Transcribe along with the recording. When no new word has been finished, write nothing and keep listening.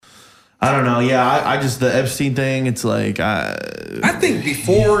I don't know. Yeah, I just the Epstein thing. It's like I think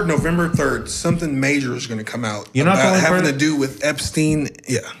before November 3rd, something major is going to come out. You're not about going having to do with Epstein.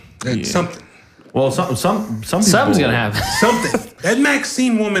 Yeah. Something. Well, something's gonna happen. Something. That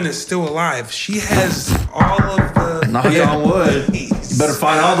Maxine woman is still alive. She has all of the knock on wood. You better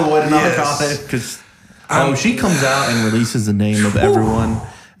find all the wood and knock on it because she comes out and releases the name of everyone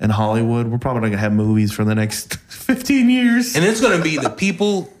in Hollywood. We're probably not gonna have movies for the next 15 years, and it's gonna be the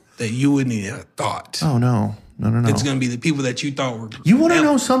people that you wouldn't even have thought. Oh no. It's gonna be the people that you thought were. You want to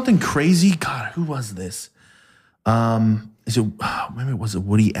know something crazy? God, who was this? Maybe it was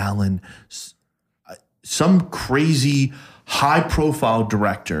Woody Allen. Some crazy high-profile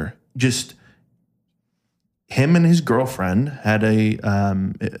director. Just him and his girlfriend had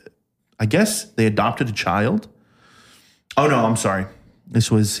I guess they adopted a child. Oh no, I'm sorry. This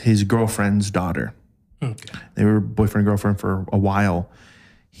was his girlfriend's daughter. Okay. They were boyfriend and girlfriend for a while.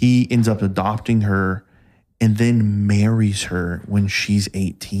 He ends up adopting her and then marries her when she's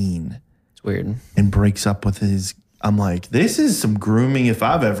 18. It's weird. And breaks up with his. I'm like, this is some grooming if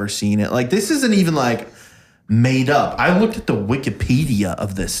I've ever seen it. Like, this isn't even like made up. I looked at the Wikipedia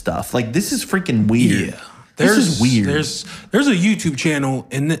of this stuff. Like, this is freaking weird. Yeah. This is weird. There's a YouTube channel,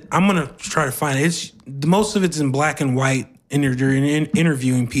 and I'm going to try to find it. Most of it's in black and white,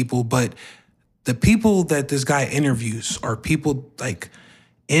 interviewing people, but the people that this guy interviews are people like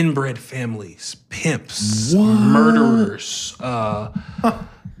inbred families, pimps, murderers,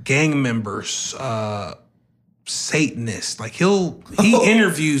 gang members, Satanists. Like he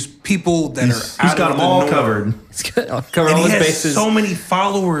interviews people that are he's got them all covered. He's got covered all his bases. So many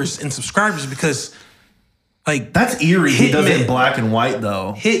followers and subscribers because like that's eerie. He does it in black and white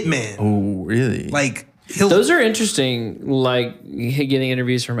though. Hitman. Oh really? Like those are interesting. Like getting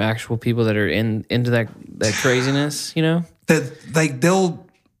interviews from actual people that are into that craziness. You know that like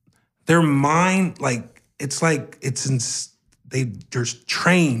their mind they're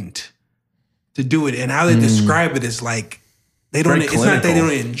trained to do it, and how they describe it is like they don't. It's not that they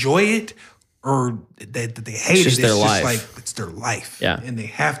don't enjoy it or that they hate it. It's just like it's their life, and they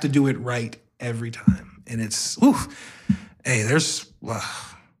have to do it right every time. And it's hey, there's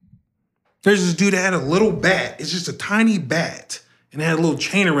this dude that had a little bat. It's just a tiny bat, and it had a little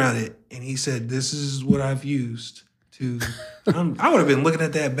chain around it. And he said, "This is what I've used to." I would have been looking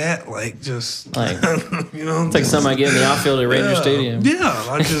at that bat like just like it's like something I get in the outfield at Ranger Stadium. Yeah,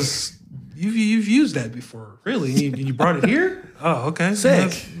 I just. You've used that before, really? You brought it here? Oh, okay.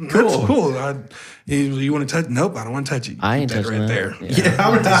 Sick. That's cool. You want to touch? Nope, I don't want to touch it. I ain't touching right that. there. Yeah,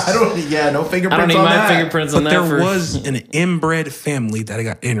 I don't. Yeah, no fingerprints. I don't need on my that. fingerprints on but that. There was an inbred family that I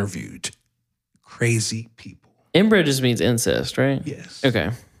got interviewed. Crazy people. Inbred just means incest, right? Yes. Okay.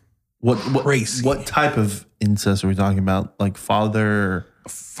 What crazy? What type of incest are we talking about? Like father,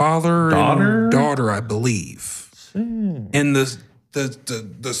 daughter, and daughter, I believe. And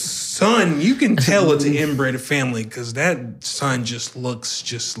the son, you can tell it's an inbred family because that son just looks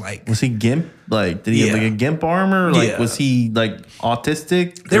just like. Was he gimp? Like, did he have like a gimp armor? Like, was he like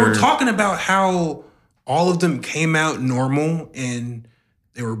autistic? They were talking about how all of them came out normal and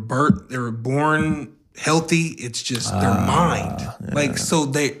they were born healthy. It's just their mind. Yeah. Like, so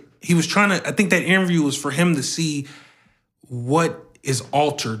he was trying to. I think that interview was for him to see what is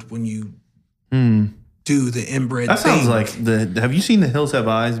altered when you. Do the inbred that thing. Sounds like have you seen The Hills Have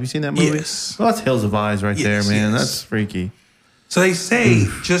Eyes? Have you seen that movie? Yes. Well, that's Hills of Eyes right there, man. That's freaky. So they say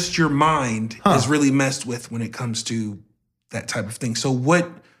just your mind is really messed with when it comes to that type of thing. So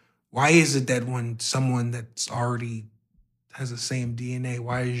why is it that when someone that's already has the same DNA,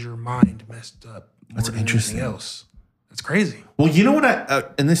 why is your mind messed up more than anything else? That's crazy. Well, you know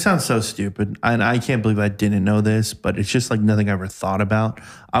what and this sounds so stupid, and I can't believe I didn't know this, but it's just like nothing I ever thought about.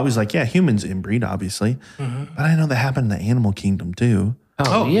 I was like, yeah, humans inbreed, obviously, but I didn't know that happened in the animal kingdom too.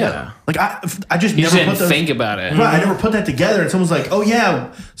 Oh yeah. Like I just you never didn't think about it. Right, I never put that together, and someone's like, oh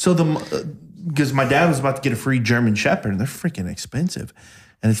yeah, so because my dad was about to get a free German Shepherd, and they're freaking expensive,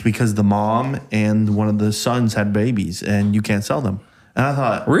 and it's because the mom and one of the sons had babies, and you can't sell them. And I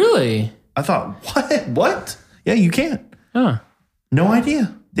thought, really? I thought, what? Yeah, you can't. Huh. No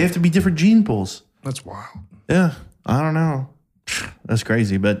idea. They have to be different gene pools. That's wild. Yeah, I don't know. That's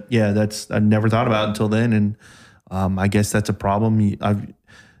crazy. But yeah, I never thought about it until then. And I guess that's a problem.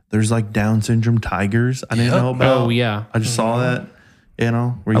 There's like Down syndrome tigers I didn't know about. Oh, yeah. I just saw that,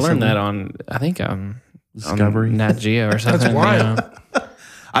 recently. I learned that on Discovery. On Nat Geo or something. That's wild.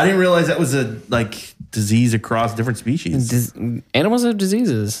 I didn't realize that was a disease across different species. Animals have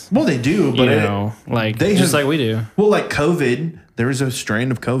diseases. Well, they do, but like we do. Well, like COVID, there is a strain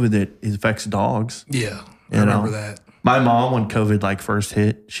of COVID that affects dogs. Yeah, I remember that. My mom, when COVID like first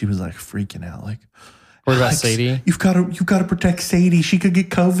hit, she was like freaking out. Like, What about Sadie? You've got to protect Sadie. She could get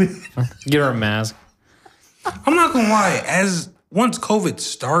COVID. Get her a mask. I'm not gonna lie. Once COVID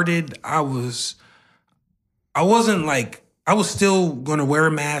started, I was still gonna wear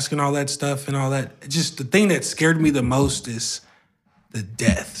a mask and all that stuff and all that. Just the thing that scared me the most is the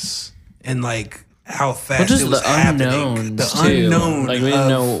deaths and like how fast Just it was the happening. unknown. The unknown. Like we didn't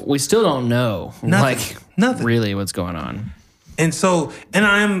know. We still don't know. Nothing. Really what's going on. And so,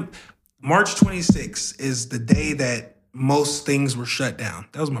 March 26th is the day that most things were shut down.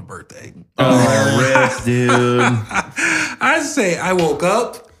 That was my birthday. Oh, rip, dude. I woke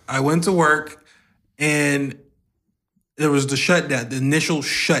up, I went to work, and there was the initial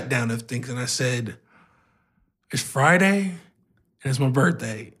shutdown of things. And I said, it's Friday and it's my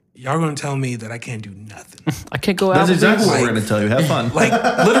birthday. Y'all gonna tell me that I can't do nothing. I can't go out. That's exactly what we're going to tell you. Have fun. Like,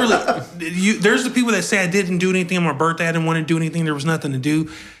 literally, there's the people that say I didn't do anything on my birthday. I didn't want to do anything. There was nothing to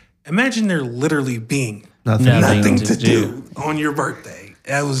do. Imagine there literally being nothing to do on your birthday.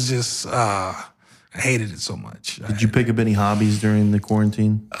 That was just, I hated it so much. Did you pick up any hobbies during the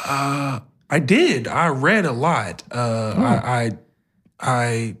quarantine? I did. I read a lot. I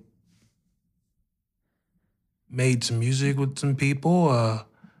made some music with some people. A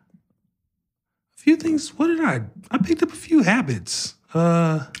few things. What did I picked up a few habits.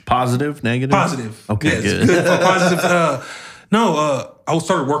 Positive, negative? Positive. Okay, yes, good. Positive. I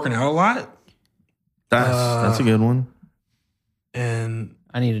started working out a lot. That's a good one. And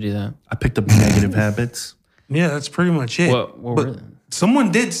I need to do that. I picked up negative habits. yeah, that's pretty much it. What were they?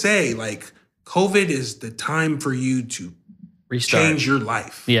 Someone did say, like, COVID is the time for you to Restart. change your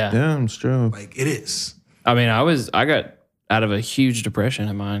life. Yeah. Yeah, it's true. Like, it is. I mean, I got out of a huge depression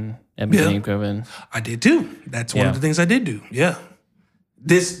of mine at the beginning of COVID. I did too. That's one of the things I did do. Yeah.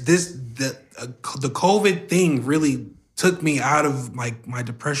 The COVID thing really took me out of my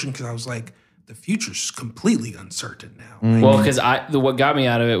depression because I was like, the future's completely uncertain now. Well, because what got me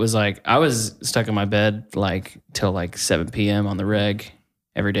out of it was like I was stuck in my bed like till like 7 p.m. on the reg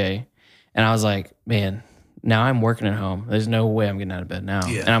every day, and I was like, man, now I'm working at home. There's no way I'm getting out of bed now,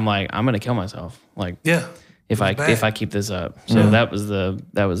 and I'm like, I'm gonna kill myself. Like, if I keep this up. So that was the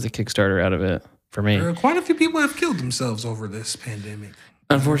Kickstarter out of it for me. Quite a few people have killed themselves over this pandemic.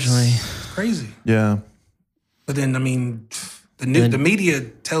 Unfortunately, it's crazy. Yeah. But then, I mean, the media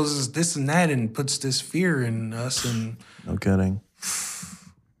tells us this and that and puts this fear in us. And no kidding.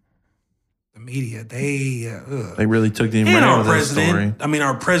 The media, they really took the and ran our with this president. story. I mean,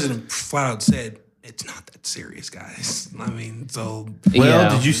 our president flat out said it's not that serious, guys. I mean, so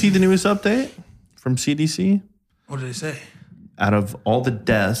did you see the newest update from CDC? What did they say? Out of all the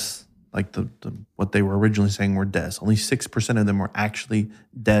deaths, like the what they were originally saying were deaths, only 6% of them were actually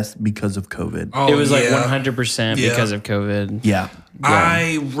deaths because of COVID. It was like 100% because of COVID. Yeah.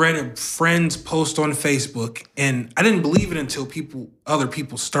 I read a friend's post on Facebook, and I didn't believe it until other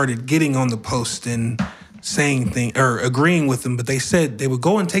people started getting on the post and saying things or agreeing with them. But they said they would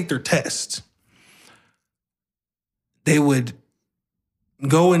go and take their test. They would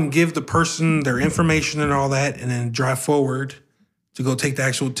go and give the person their information and all that, and then drive forward to go take the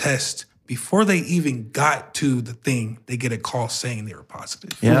actual test. Before they even got to the thing, they get a call saying they were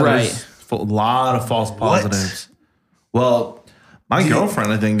positive. Yeah, right. A lot of false positives. Well, my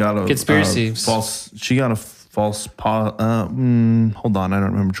girlfriend, I think, got a conspiracy false. She got a false. Hold on, I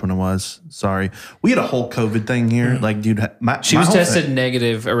don't remember which one it was. Sorry, we had a whole COVID thing here. Like, dude, she was tested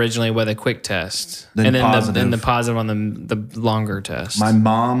negative originally with a quick test, and then the positive on the longer test. My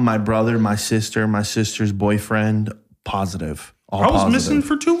mom, my brother, my sister's boyfriend, positive. I was missing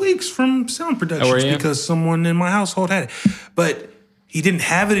for 2 weeks from sound productions because someone in my household had it. But he didn't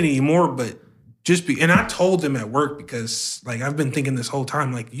have it anymore, but and I told him at work because like I've been thinking this whole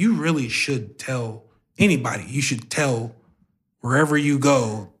time, like you really should tell anybody. You should tell wherever you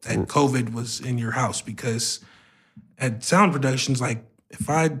go that COVID was in your house because at sound productions, like if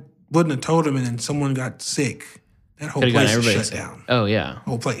I wouldn't have told him and then someone got sick, that whole place is shut down. Oh, yeah.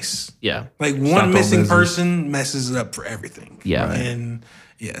 Whole place. Yeah. Like one missing person messes it up for everything. Yeah. Right? And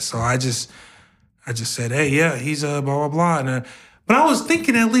so I just said, hey, yeah, he's blah, blah, blah. And, but I was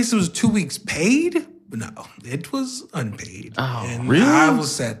thinking at least it was 2 weeks paid. But no, it was unpaid. Oh, and really? I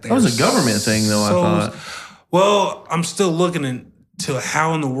was sat there. That was a government thing, though, I thought. Well, I'm still looking into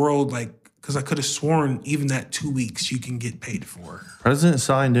how in the world, like, because I could have sworn even that 2 weeks you can get paid for. President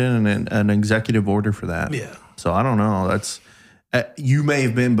signed in an executive order for that. Yeah. So I don't know. That's you may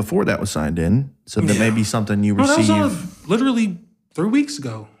have been before that was signed in. So that may be something you received. That was literally 3 weeks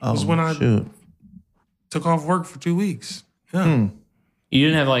ago. Was when I took off work for 2 weeks. Yeah. You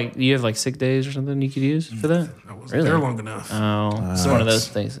didn't have you have sick days or something you could use for that? I wasn't there long enough. Oh, it's one of those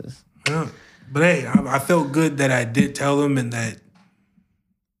places. Yeah. But hey, I felt good that I did tell them and that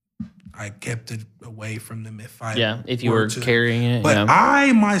I kept it away from them if you were carrying it. But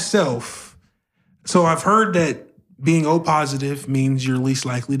I myself, so I've heard that being O positive means you're least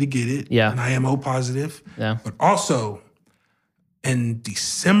likely to get it. Yeah. And I am O positive. Yeah. But also in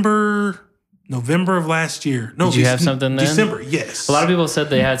November of last year. No, did you have something then? December, yes. A lot of people said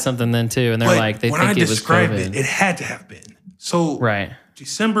they had something then too, and they're like, they when think I it was described COVID. it had to have been. So Right.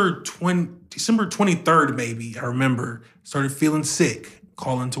 December 23rd, maybe, I remember, started feeling sick,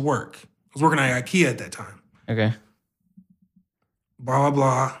 calling to work. I was working at IKEA at that time. Okay. Blah,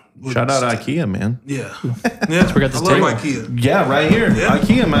 blah, blah. Shout out IKEA, man. Yeah. Yeah. We got this I love table. IKEA. Yeah, right here. Yeah.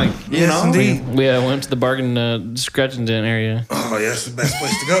 IKEA, man. Yes, indeed. We went to the bargain scratching tent area. Oh, yeah, that's the best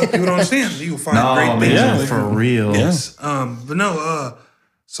place to go. People don't understand. You will find great man, things. yeah, in for living. real. Yes. But no,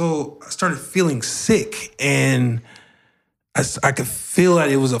 so I started feeling sick and I could feel that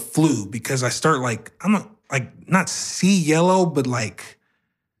it was a flu because I start I'm not see yellow, but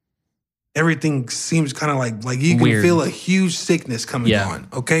everything seems kind of like you can Weird. feel a huge sickness coming on.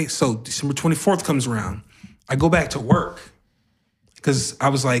 Okay. So December 24th comes around. I go back to work because I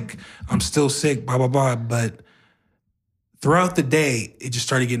was like, I'm still sick, blah, blah, blah. But throughout the day, it just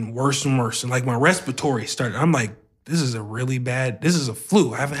started getting worse and worse. And my respiratory started, I'm like, this is a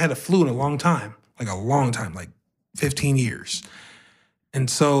flu. I haven't had a flu in a long time, like 15 years. And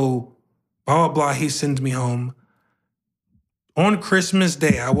so, blah, blah, blah, he sends me home. On Christmas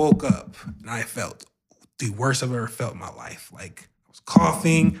Day, I woke up and I felt the worst I've ever felt in my life. I was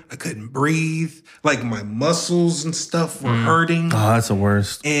coughing, I couldn't breathe, my muscles and stuff were hurting. Oh, that's the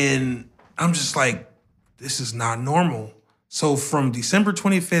worst. And I'm just like, this is not normal. So from December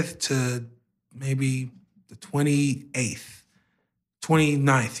 25th to maybe the 28th,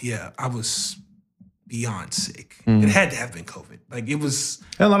 29th, I was beyond sick. It had to have been COVID. It was.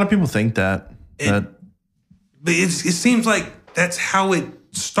 Yeah, a lot of people think that. But it seems like that's how it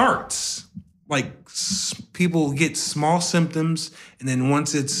starts. People get small symptoms, and then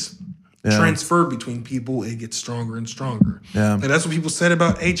once it's transferred between people, it gets stronger and stronger. Yeah. That's what people said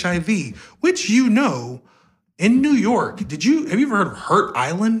about HIV, which in New York, have you ever heard of Hurt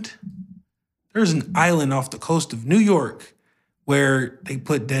Island? There's an island off the coast of New York where they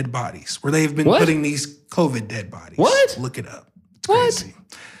put dead bodies, where they've been putting these COVID dead bodies. What? Look it up. It's crazy.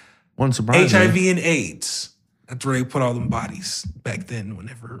 One surprise. HIV and AIDS. That's where they put all them bodies back then,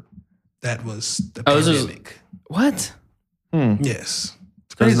 whenever that was the pandemic. What? Yes.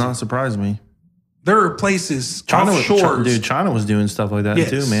 It's Does crazy. not surprise me. There are places China offshores. China was doing stuff like that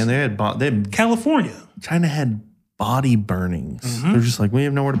too, man. They had California. China had body burnings. They're just like, we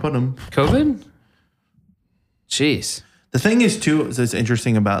have nowhere to put them. COVID? Jeez. The thing is too, is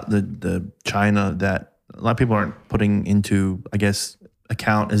interesting about the China that a lot of people aren't putting into, I guess,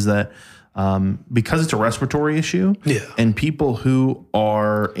 account is that because it's a respiratory issue, and people who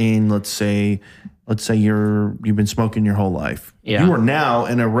are in, let's say you've been smoking your whole life, you are now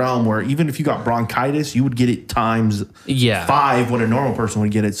in a realm where even if you got bronchitis, you would get it times 5 what a normal person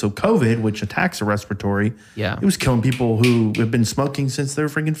would get it. So COVID, which attacks the respiratory, it was killing people who have been smoking since they were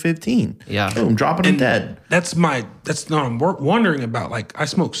freaking 15. Boom, dropping them dead. That's what I'm wondering about. I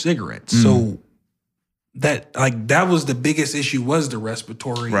smoke cigarettes, so. That was the biggest issue, was the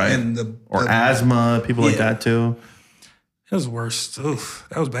respiratory and the asthma, people like that too. It was worse. Oof,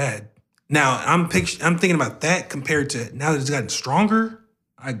 that was bad. Now I'm thinking about that compared to now that it's gotten stronger.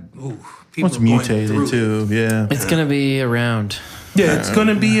 People It's are mutated going through too. Yeah, It's going to be around. Yeah, it's going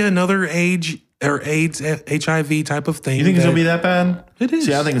to be another AIDS, HIV type of thing. You think it's going to be that bad? It is.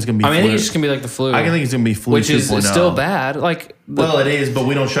 See, I think it's going to be. I think it's just going to be like the flu. I think it's going to be flu, which is 2.0. still bad. Well, it is, but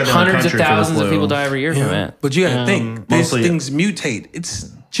we don't shut down hundreds the of country thousands for the of flu. people die every year from it. But you got to think, these mostly- things mutate.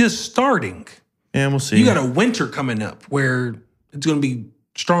 It's just starting. Yeah, we'll see. You got a winter coming up where it's going to be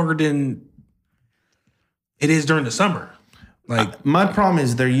stronger than it is during the summer. My problem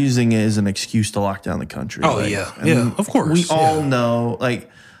is they're using it as an excuse to lock down the country. Oh, yeah, of course. We all know,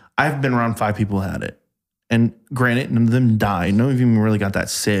 I've been around 5 people who had it. And granted, none of them died. None of them really got that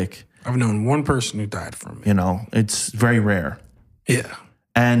sick. I've known one person who died from it. It's very rare. Yeah.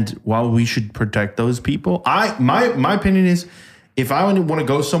 And while we should protect those people, my opinion is if I want to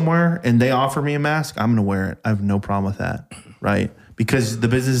go somewhere and they offer me a mask, I'm going to wear it. I have no problem with that, right? Because the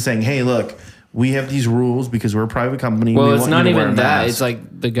business is saying, hey, look, we have these rules because we're a private company. Well, we it's want not you to wear even a that. mask. It's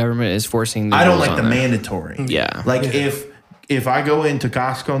like the government is forcing the I don't rules like on the that. mandatory. Yeah. If I go into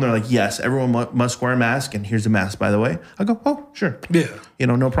Costco and they're like, yes, everyone must wear a mask, and here's a mask, by the way, I go, oh, sure. Yeah.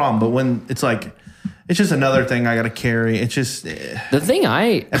 No problem. But when it's like, it's just another thing I got to carry. It's just The thing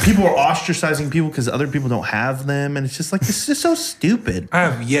and people are ostracizing people because other people don't have them, and it's just like this is so stupid. I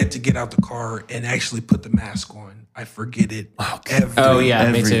have yet to get out the car and actually put the mask on. I forget it.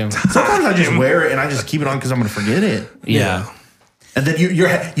 Me too. Sometimes I just wear it and I just keep it on because I'm gonna forget it. Yeah. And then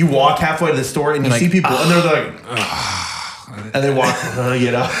you walk halfway to the store and you see people and they're like. And they walk,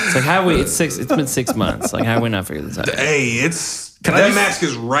 It's like it's been 6 months. Like how we not figured this out? Hey, that mask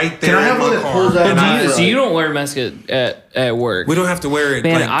is right there. Can I have one that pulls out? So you don't wear a mask at work? We don't have to wear it.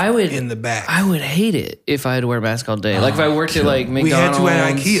 Man, I would in the back. I would hate it if I had to wear a mask all day. Like if I worked at like McDonald's. We had to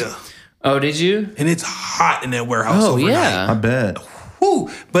at IKEA. Oh, did you? And it's hot in that warehouse. Oh overnight. yeah, I bet.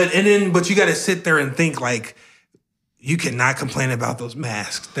 Whew. But you got to sit there and think like. You cannot complain about those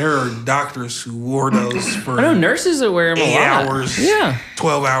masks. There are doctors who wore those for I know nurses that wear them 8 a lot. hours,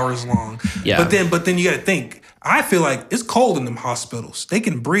 12 hours long. Yeah. But then you got to think. I feel like it's cold in them hospitals. They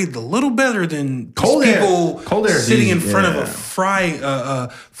can breathe a little better than cold people air sitting in easy, front of a fry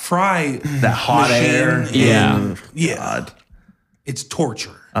that hot machine. air. Yeah. God. It's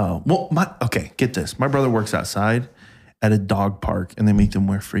torture. Oh well, get this. My brother works outside at a dog park, and they make them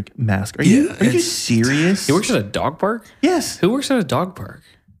wear freak mask. Are you serious? He works at a dog park? Yes. Who works at a dog park?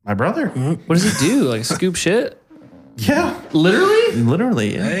 My brother. What does he do? Like scoop shit? Yeah.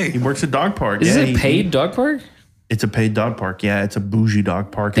 Literally? Yeah. Hey. He works at dog park. Is it a paid dog park? It's a paid dog park. Yeah, it's a bougie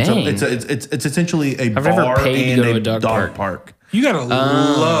dog park. Dang. It's essentially a I've bar never paid and to go to a a dog dog park. park. You got to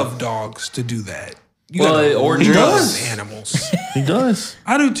love dogs to do that. You gotta or love drugs. animals. He does.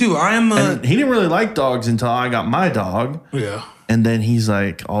 I do too. I am And he didn't really like dogs until I got my dog. Yeah. And then he's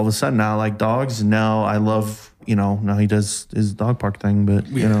like, all of a sudden, now I like dogs. And now I love, now he does his dog park thing. But,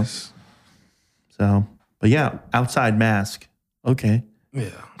 but yeah, outside mask. Okay. Yeah.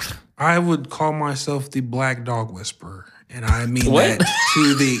 I would call myself the Black Dog Whisperer. And I mean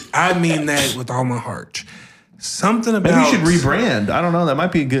I mean that with all my heart. Something about. Maybe you should rebrand. I don't know. That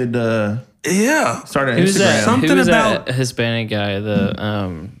might be a good. Start an Instagram. Who's that Hispanic guy?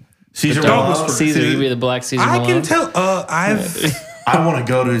 The Caesar Malone. Caesar, you be the Black Caesar Malone. I can tell. I want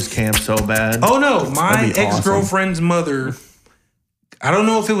to go to his camp so bad. Oh no, my That'd be ex-girlfriend's mother. I don't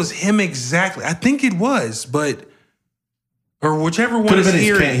know if it was him exactly. I think it was, but or whichever one is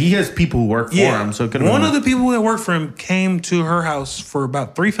here. He has people who work for him, so it could have one been of the people that worked for him came to her house for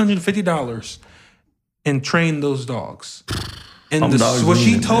about $350 and trained those dogs. And what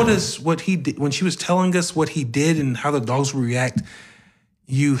she told us, what he did when she was telling us what he did and how the dogs would react,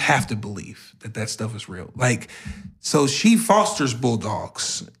 you have to believe that stuff is real. Like, so she fosters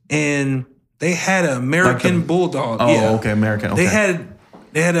bulldogs, and they had an American bulldog. Oh, okay, American. Okay.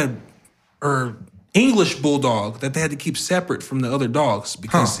 They had a English bulldog that they had to keep separate from the other dogs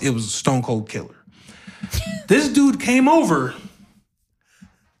because it was a stone cold killer. This dude came over,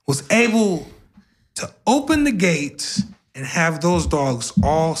 was able to open the gates and have those dogs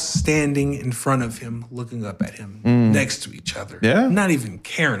all standing in front of him, looking up at him next to each other. Yeah. Not even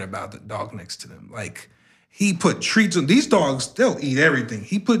caring about the dog next to them. Like, he put treats on these dogs, they'll eat everything.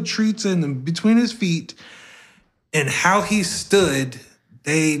 He put treats in them between his feet, and how he stood,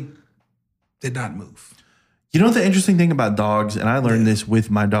 they did not move. You know the interesting thing about dogs, and I learned this with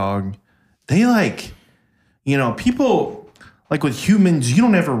my dog, they people. Like with humans, you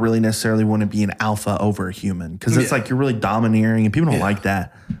don't ever really necessarily want to be an alpha over a human because it's like you're really domineering and people don't like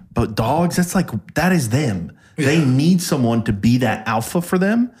that. But dogs, that is them. Yeah. They need someone to be that alpha for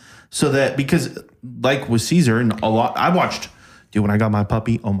them so that because like with Caesar and a lot, I watched, when I got my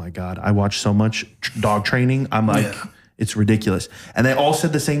puppy, oh my God, I watched so much dog training. I'm like, it's ridiculous. And they all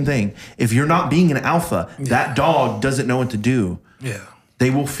said the same thing. If you're not being an alpha, that dog doesn't know what to do. Yeah. They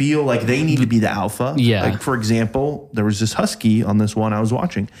will feel like they need to be the alpha. Yeah. Like, for example, there was this husky on this one I was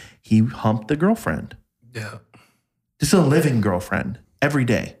watching. He humped the girlfriend. Yeah. Just a living girlfriend every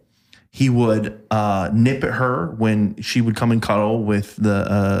day. He would nip at her when she would come and cuddle with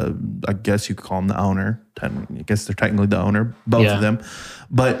the, I guess you could call him the owner. I guess they're technically the owner, both of them.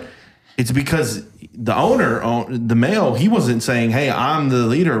 But it's because the owner, the male, he wasn't saying, hey, I'm the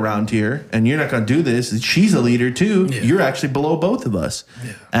leader around here and you're not going to do this. She's a leader too. Yeah. You're actually below both of us.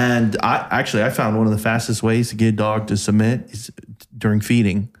 Yeah. And I found one of the fastest ways to get a dog to submit is during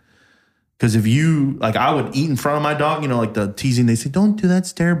feeding. Because if you, like I would eat in front of my dog, like the teasing, they say, don't do that,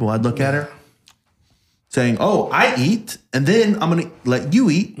 it's terrible. I'd look at her saying, oh, I eat and then I'm going to let you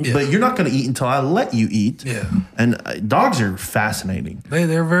eat, but you're not going to eat until I let you eat. Yeah. And dogs are fascinating.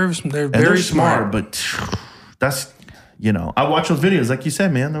 They're very smart. But that's, I watch those videos, like you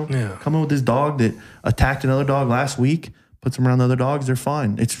said, man. They'll come in with this dog that attacked another dog last week, puts them around the other dogs, they're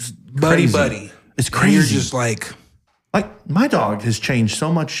fine. It's just crazy. Buddy. It's crazy. And you're just like my dog has changed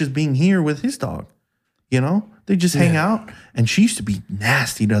so much just being here with his dog. You know, they just hang out. And she used to be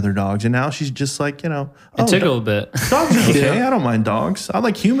nasty to other dogs, and now she's just like, you know, It took a little bit. dogs are okay. I don't mind dogs. I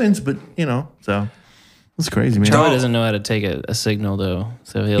like humans, but you know, so it's crazy, man. Charlie doesn't know how to take a signal though,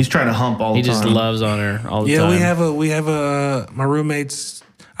 so He's trying to hump all the he time. just loves on her all the time. Yeah, we have a my roommate's.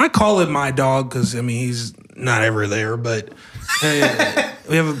 I call it my dog because I mean he's not ever there, but he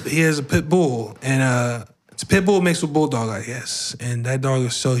has a pit bull, and it's a pit bull mixed with bulldog, I guess, and that dog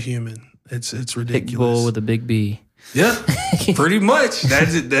is so human. It's ridiculous. Big bull with a big B. Yeah, pretty much.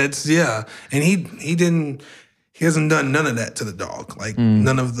 That's it. That's yeah. And he hasn't done none of that to the dog, like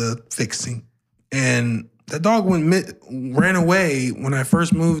none of the fixing. And the dog ran away when I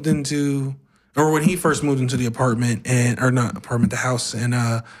first moved into, or when he first moved into the apartment, the house. And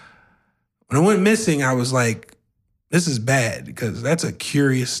when it went missing, I was like, this is bad because that's a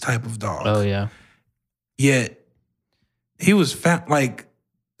curious type of dog. Oh yeah. Yet he was found, like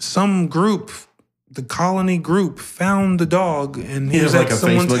some group. The colony group found the dog, and he was like at a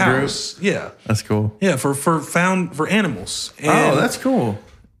someone's Facebook house. group? Yeah, That's cool. yeah, for animals. And Oh, that's cool.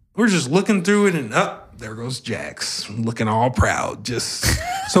 we're just looking through it, and there goes Jax, looking all proud. Just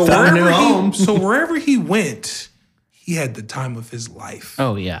so Found a new home. wherever he went, he had the time of his life.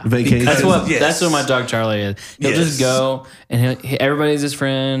 Oh yeah. Vacation. That's what Yes. that's what my dog Charlie is. He'll just Yes. go and everybody's his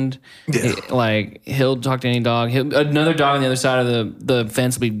friend. Yeah. He'll talk to any dog. Another dog on the other side of the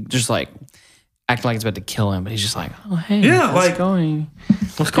fence will be just like acting like it's about to kill him, but he's just like, oh hey, Yeah, how's like- it going?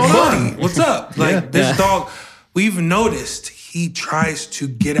 What's going Buddy, on? what's up? Like this Yeah. dog, we've noticed he tries to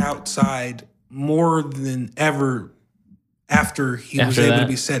get outside more than ever after he was After able to that?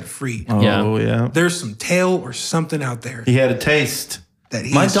 be set free. Oh, yeah. There's some tail or something out there He had a taste. that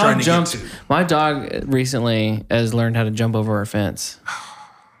he's My trying dog to jumped. get to. My dog recently has learned how to jump over our fence.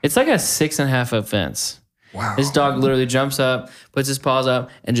 It's like a 6.5 foot fence. Wow. This dog literally jumps up, puts his paws up,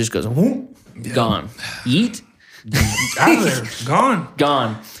 and just goes, whoop, gone. Yeet, Out of there. Gone.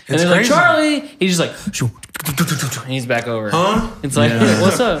 gone. And It's they're like, crazy. Charlie. He's just like, shoo, and he's back over. Huh? It's like,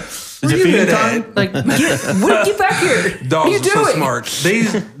 what's up? Is it you feeding been time? at? Like, get back here. Dogs what are you are so doing? smart.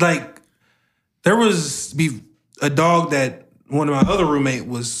 They like there was a dog that one of my other roommate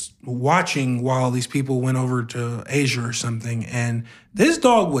was watching while these people went over to Asia or something, and this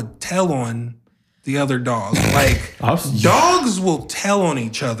dog would tell on the other dog. Like dogs will tell on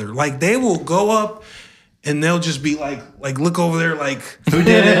each other. Like they will go up and they'll just be like look over there, like Who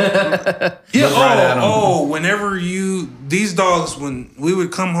did it? yeah. Look right at 'em. Whenever these dogs, when we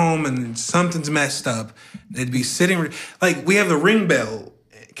would come home and something's messed up, they'd be sitting like we have the Ring Bell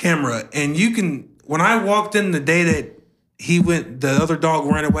camera, and you can. When I walked in the day that the other dog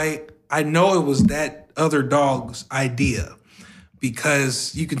ran away, I know it was that other dog's idea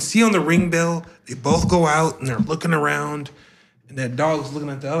because you can see on the Ring Bell they both go out and they're looking around. And that dog's looking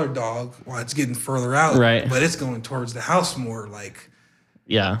at the other dog while it's getting further out. Right. But it's going towards the house more, like.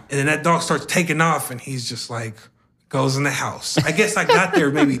 Yeah. And then that dog starts taking off and he's just like, goes in the house. I guess I got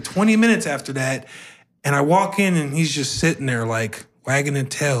there maybe 20 minutes after that. And I walk in and he's just sitting there like wagging his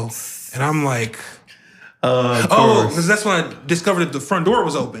tail. And I'm like, because that's when I discovered that the front door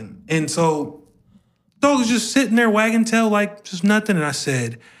was open. And so dog was just sitting there wagging tail like just nothing. And I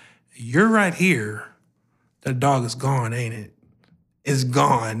said, you're right here. That dog is gone, ain't it? It's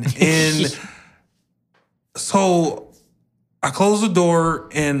gone. And so I close the door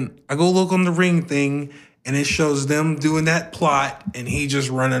and I go look on the Ring thing and it shows them doing that plot and he just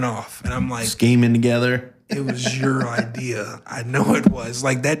running off. And I'm like, Scheming together. it was your idea. I know it was.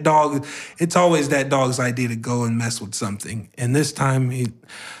 Like that dog, it's always that dog's idea to go and mess with something. And this time he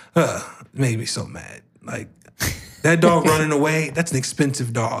made me so mad. Like that dog running away, that's an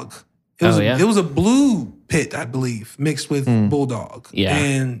expensive dog. It was a blue pit, I believe, mixed with bulldog. Yeah.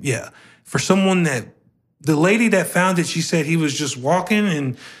 And yeah, for someone the lady that found it, she said he was just walking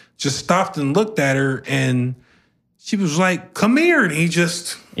and just stopped and looked at her and she was like, come here. And he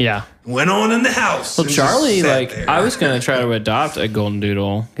just went on in the house. Well, and Charlie, just sat like, there. I was going to try to adopt a golden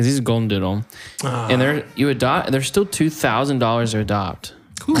doodle because he's a golden doodle. And there's still $2,000 to adopt.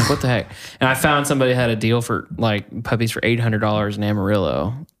 Like, what the heck? And I found somebody had a deal for like puppies for $800 in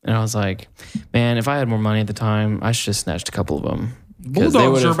Amarillo. And I was like, man, if I had more money at the time, I should have snatched a couple of them.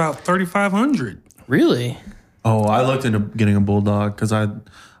 Bulldogs are about $3,500. Really? Oh, I looked into getting a bulldog because I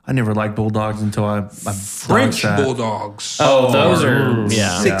never liked bulldogs until I French bulldogs. Oh, those are,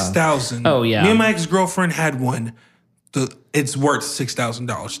 yeah. 6,000. Oh, yeah. Me and my ex-girlfriend had one. It's worth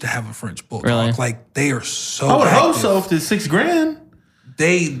 $6,000 to have a French bulldog. Really? Like they are so I would hope active. so if it's $6,000.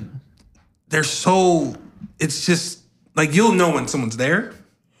 They're so, it's just like you'll know when someone's there.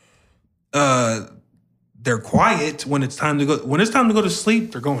 They're quiet when it's time to go. When it's time to go to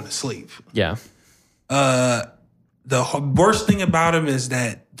sleep, they're going to sleep. Yeah. The worst thing about them is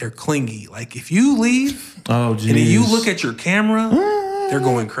that they're clingy. Like if you leave Oh, geez. and then you look at your camera, they're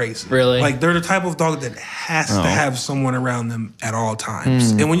going crazy. Really? Like they're the type of dog that has to have someone around them at all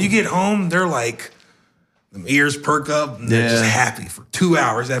times. And when you get home, they're like, them ears perk up and they're just happy for 2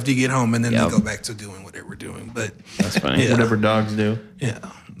 hours after you get home, and then they go back to doing what they were doing. But That's funny. Whatever dogs do. yeah,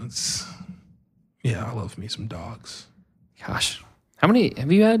 I love me some dogs. Gosh. How many,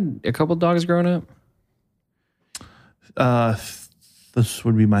 have you had a couple dogs growing up? This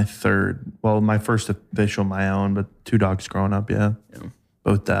would be my third. Well, my first official, my own, but 2 dogs growing up. Yeah.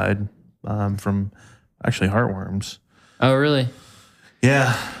 Both died from actually heartworms. Oh, really?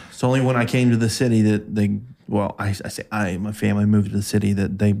 Yeah. It's only when I came to the city that my family moved to the city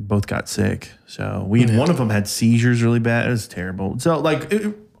that they both got sick. So one of them had seizures really bad. It was terrible. So like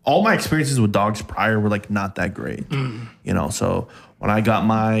all my experiences with dogs prior were like not that great, you know? So when I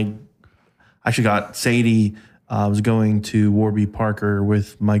actually got Sadie, I was going to Warby Parker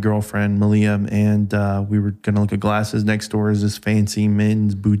with my girlfriend Malia, and we were going to look at glasses. Next door is this fancy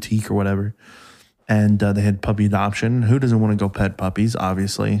men's boutique or whatever. And they had puppy adoption. Who doesn't want to go pet puppies,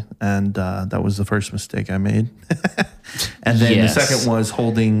 obviously? And that was the first mistake I made. And then the second was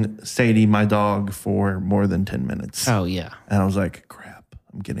holding Sadie, my dog, for more than 10 minutes. Oh, yeah. And I was like, crap,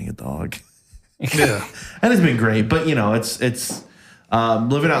 I'm getting a dog. Yeah. And it's been great. But, you know, it's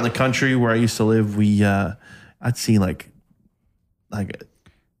living out in the country where I used to live, I'd see like I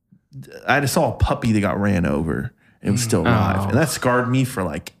just saw a puppy that got ran over. It was still alive. And that scarred me for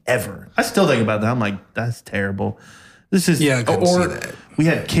like ever. I still think about that. I'm like, that's terrible. This is, I couldn't see that. We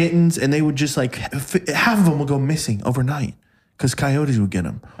had kittens and they would just like, half of them would go missing overnight because coyotes would get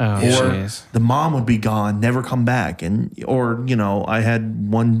them. Oh, or the mom would be gone, never come back. Or, you know, I had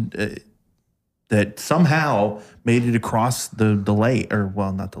one that somehow made it across the lake, or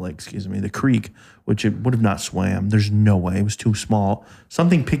well, not the lake, excuse me, the creek, which it would have not swam. There's no way. It was too small.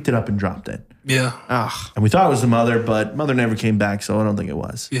 Something picked it up and dropped it. Yeah. And we thought it was the mother, but mother never came back, so I don't think it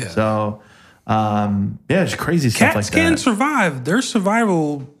was. Yeah. So, it's crazy stuff like Cats that. can survive. Their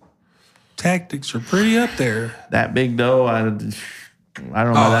survival tactics are pretty up there. That big doe, I don't know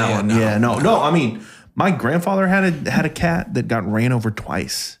about that one. No. I mean, my grandfather had a cat that got ran over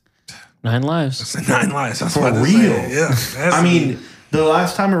twice. 9 lives. 9 lives. That's For what I real. say. Yeah. I mean, the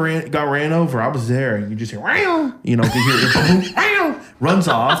last time it got ran over, I was there. You just hear, you know, you hear runs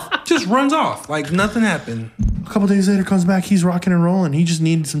off. Just runs off like nothing happened. A couple days later, comes back. He's rocking and rolling. He just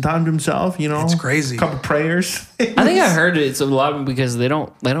needed some time to himself. You know, It's crazy. A couple prayers. I think I heard it's a lot because they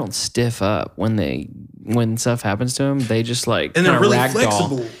don't stiff up when stuff happens to them. They just like And they're really ragdoll.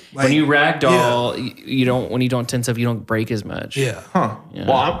 flexible. Like, When you ragdoll, you don't. When you don't tense up, you don't break as much. Yeah. Huh. Yeah.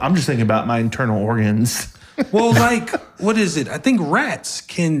 Well, I'm just thinking about my internal organs. Well, like, what is it? I think rats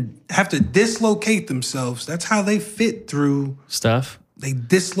can have to dislocate themselves. That's how they fit through. Stuff. They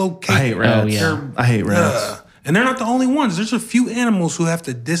dislocate. I hate rats. Oh, yeah. I hate rats. And they're not the only ones. There's a few animals who have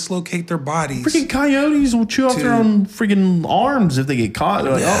to dislocate their bodies. Freaking coyotes will chew off their own freaking arms if they get caught.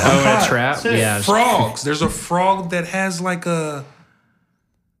 They're like, I'm in a caught. trap? That's it. Yeah. Frogs. There's a frog that has like a.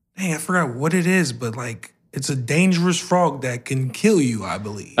 Dang, I forgot what it is, but like it's a dangerous frog that can kill you, I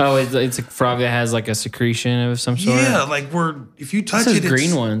believe. Oh, it's a frog that has like a secretion of some sort. Yeah, like if you touch Those it, green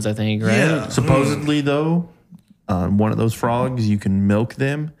it's, ones, I think, right? Yeah. Supposedly, though, one of those frogs, you can milk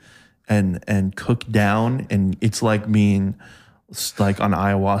them and cook down, and it's like being like on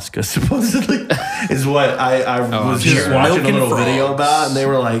ayahuasca. Supposedly, is what I was just sure. watching a Milking little frogs. video about, and they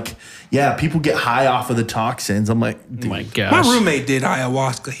were like, "Yeah, people get high off of the toxins." I'm like, Oh my gosh. My roommate did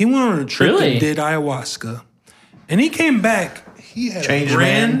ayahuasca. He went on a trip Really? and did ayahuasca, and he came back. He had Changed a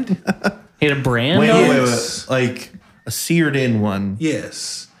brand. He had a brand. wait, on it? Yes. like a seared in one.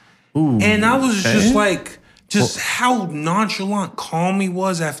 Yes. Ooh, And I was okay. just like, how nonchalant, calm he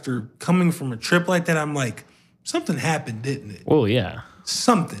was after coming from a trip like that. I'm like, something happened, didn't it? Oh yeah.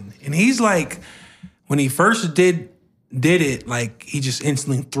 Something. And he's like, when he first did it, like he just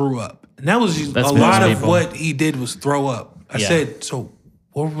instantly threw up. And that was That's a lot most of people. what he did was throw up. I Yeah. said, so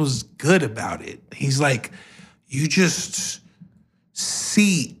what was good about it? He's like, you just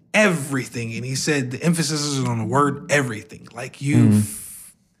see everything. And he said the emphasis is on the word everything. Like you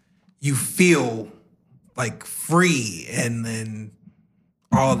feel like free and then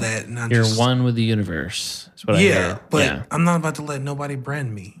all that. And You're one with the universe. That's what I heard. but yeah. I'm not about to let nobody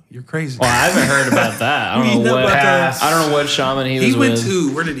brand me. You're crazy. Well, I haven't heard about that. I You don't know know what. about that? I don't know what shaman he was he went with.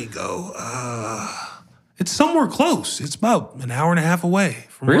 to, where did he go? It's somewhere close. It's about an hour and a half away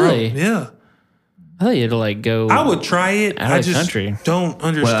from where Really? yeah. I thought you had to like go. I would try it. Out of I the just country. don't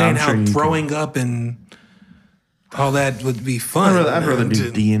understand I'm sure how you throwing up and all that would be fun. I'd rather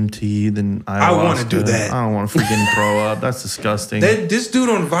do DMT than ayahuasca. I want to do that. I don't want to freaking throw up. That's disgusting. This dude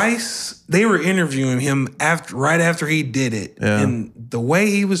on Vice, they were interviewing him right after he did it. Yeah. And the way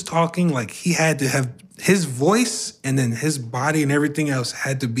he was talking, like he had to have his voice and then his body and everything else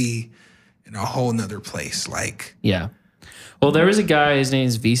had to be in a whole nother place. Like, Yeah. Well, there was a guy, his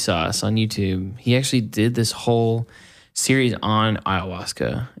name's Vsauce on YouTube. He actually did this whole series on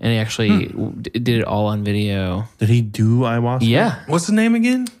ayahuasca, and he actually did it all on video. Did he do ayahuasca? Yeah. what's the name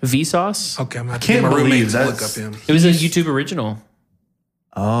again? Vsauce. Okay, I'm not can't my believe roommate to that's- look up him. It was a YouTube original.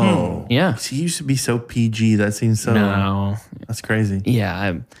 Oh. Yeah. He used to be so PG. That seems so. No. That's crazy.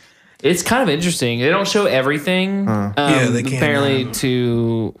 Yeah. It's kind of interesting. They don't show everything. Yeah, they can't. Apparently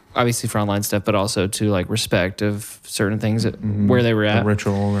to, obviously for online stuff, but also to like respect of certain things where they were A at.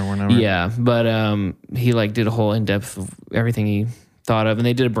 ritual or whatever. Yeah, but he like did a whole in depth of everything he thought of, and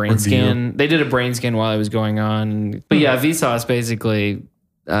they did a brain scan. They did a brain scan while it was going on. But yeah, Vsauce basically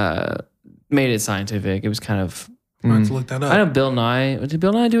made it scientific. It was kind of. I'm going to look that up. I know Bill Nye. Did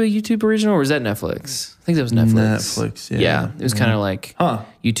Bill Nye do a YouTube original, or was that Netflix? I think that was Netflix. Netflix, yeah. Yeah, it was kind of like Huh.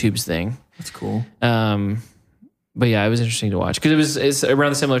 YouTube's thing. That's cool. But yeah, it was interesting to watch because it's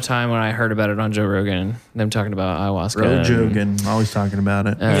around the similar time when I heard about it on Joe Rogan. Them talking about ayahuasca, Jogan, always talking about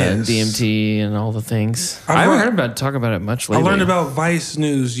it. Yes. DMT, and all the things. I've I haven't heard- heard about talk about it much I lately. learned about Vice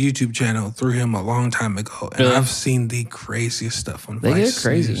News YouTube channel through him a long time ago, and Really? I've seen the craziest stuff on They get Vice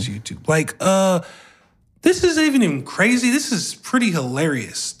crazy. News YouTube. Like, this isn't even crazy. This is pretty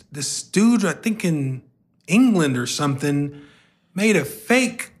hilarious. This dude, I think in England or something, made a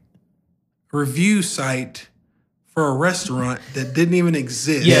fake review site for a restaurant that didn't even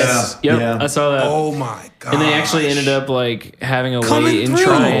exist. Yes, Yeah, yep, yeah. I saw that. Oh my god! And they actually ended up like having a coming way and through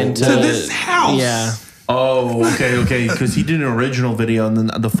trying to to this house. Yeah, Oh, okay. Because he did an original video, and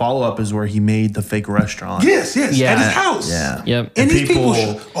then the follow up is where he made the fake restaurant. Yes, Yeah. at his house. Yeah. yep. And these people,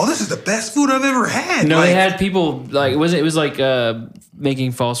 people- oh, this is the best food I've ever had. No, Like, they had people like it was like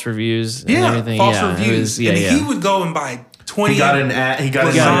making false reviews and everything. false Yeah, it reviews. was- yeah, and yeah. he would go and buy 20. He got an ad. He got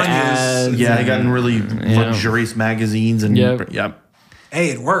lasagnas. got an ads. Yeah, he got in really luxurious magazines and Yep. Hey,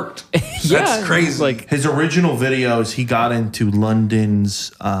 it worked. Yeah, That's crazy. like- His original videos, he got into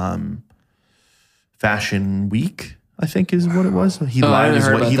London's Fashion Week, I think is what it was. He I lied haven't his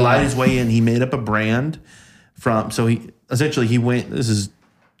heard way. about He that. lied his way in. He made up a brand from. So he essentially he went. This is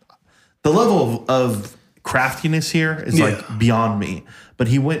the level of craftiness here is like beyond me. But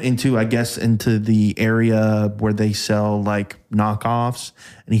he went into, I guess, into the area where they sell like knockoffs,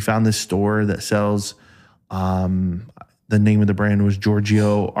 and he found this store that sells. The name of the brand was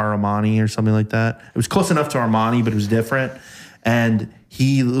Giorgio Armani or something like that. It was close enough to Armani, but it was different. And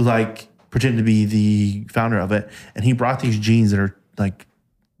he like pretended to be the founder of it, and he brought these jeans that are like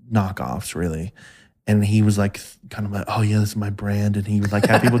knockoffs, really. And he was like, kind of like, oh yeah, this is my brand. And he would like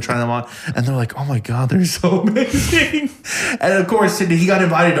have people try them on, and they're like, oh my god, they're so amazing. And of course, he got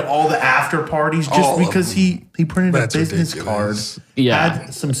invited to all the after parties just All of because he printed That's a business ridiculous. card, Yeah.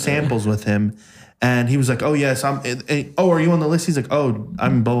 had some samples with him, and he was like, oh yes, oh, are you on the list? He's like, oh,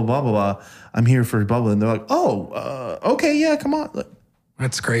 I'm blah blah blah blah blah. I'm here for blah blah. And they're like, oh, okay, yeah, come on. Like,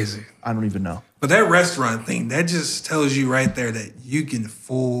 That's crazy. I don't even know. But that restaurant thing, that just tells you right there that you can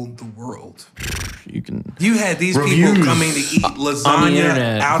fool the world. You can. You had these Reviews. people coming to eat lasagna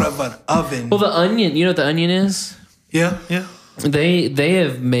internet. out of an oven. Well, the Onion. You know what the Onion is? yeah. They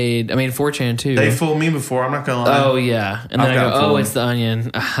have made. I mean, 4chan too. They fooled me before. I'm not gonna lie. Oh yeah, and then I've I go, got oh, fooled. it's the Onion.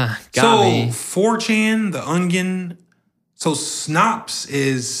 Got So me. 4chan, the Onion. So Snops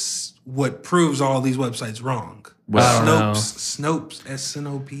is what proves all these websites wrong. I don't know. Snopes,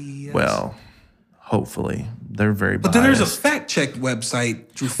 S-N-O-P-E-S. Well, hopefully they're very. but then there's a biased. fact check website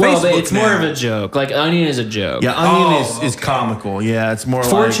through Well, Facebook it's more now. of a joke. Like Onion is a joke. Yeah, Onion Oh, is okay. comical. Yeah, it's more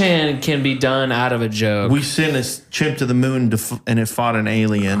like 4chan can be done out of a joke. we sent a chimp to the moon and it fought an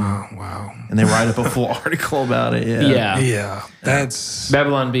alien, Oh, wow. and they write up a full article about it. Yeah. yeah. Yeah, that's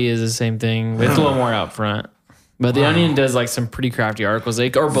Babylon Bee is the same thing. It's a little more out front. But the Onion does like some pretty crafty articles.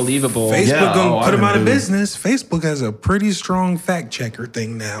 They are believable. Facebook Yeah, gonna oh, put them I out of know. business. Facebook has a pretty strong fact checker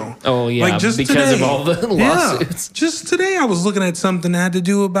thing now. Oh yeah, Like just because today, of all the lawsuits. Yeah, just today I was looking at something that had to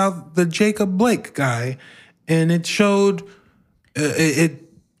do about the Jacob Blake guy, and it showed it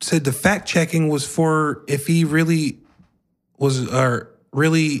said the fact checking was for if he really was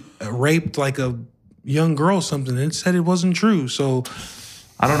really raped like a young girl or something. It said it wasn't true. So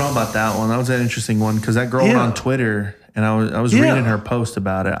I don't know about that one. That was an interesting one because that girl went Yeah. on Twitter, and I was Yeah. reading her post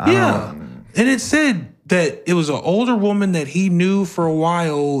about it. I yeah, don't know. and it said that it was an older woman that he knew for a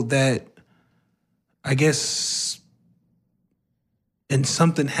while that I guess and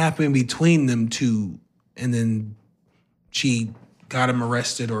something happened between them two, and then she got him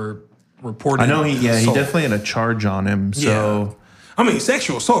arrested or reported. I know he assault. definitely had a charge on him. So I mean,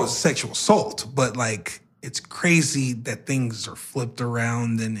 sexual assault is sexual assault, but like it's crazy that things are flipped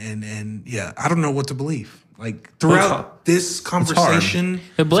around and yeah, I don't know what to believe. Like throughout this conversation,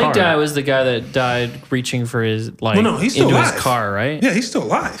 The Blake hard. guy was the guy that died reaching for his he's still into alive. his car, right? Yeah, he's still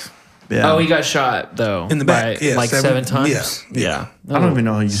alive. yeah. Oh, he got shot though In the back. by, Yeah, like seven times. yeah. I don't even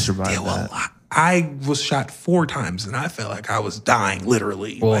know how you survived that. I was shot 4 times and I felt like I was dying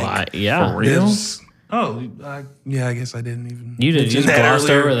literally. Well, like, yeah, For real? I guess I didn't even. you did. You mention that glossed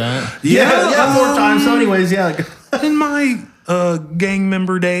earlier. over that. Yeah, 4 times. So, anyways, yeah. In my gang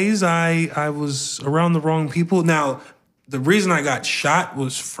member days, I was around the wrong people. Now, the reason I got shot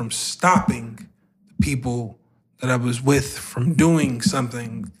was from stopping people that I was with from doing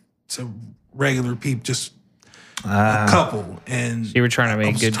something to regular people, just a couple. And You were trying to I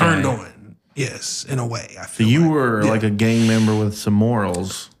make was good turned guy. on. Yes, in a way. I So feel you like. were like a gang member with some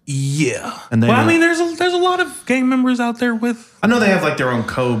morals. Yeah. And then well, I mean, there's a lot of gang members out there with. I know they have like their own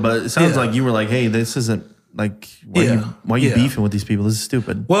code, but it sounds Yeah. like you were like, hey, this isn't like, why are you Yeah. beefing with these people? This is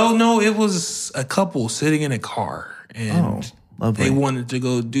stupid. Well, no, it was a couple sitting in a car, and lovely. they wanted to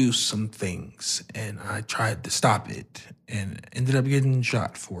go do some things, and I tried to stop it, and ended up getting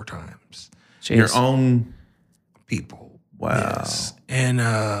shot 4 times. Jeez. Your own. People. Wow. Yes. And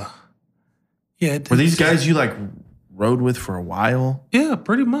yeah. Were these guys you like rode with for a while? Yeah,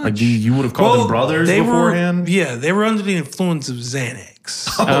 pretty much. Like you would have called them brothers they beforehand? They were under the influence of Xanax.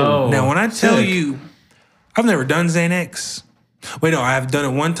 Oh, Now, when I tell sick. you, I've never done Xanax. Wait, no, I have done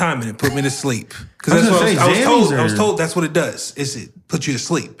it one time and it put me to sleep. Because I was that's what gonna say, I was told. Xannies I was are- told that's what it does. Is it puts you to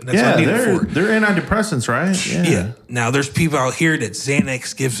sleep, and that's Yeah, what I need it for. they're antidepressants, right? Yeah. Now there's people out here that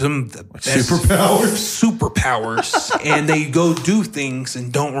Xanax gives them the best superpowers, and they go do things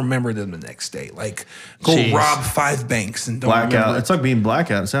and don't remember them the next day. Like go Jeez. rob 5 banks and don't Blackout. remember. It's like being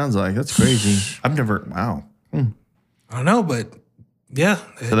blackout. It sounds like that's crazy. I've never. Wow. I don't know, but yeah.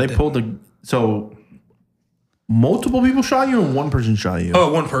 So they pulled the. So multiple people shot you, or one person shot you?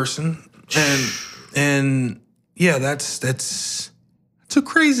 Oh, one person, and yeah, that's a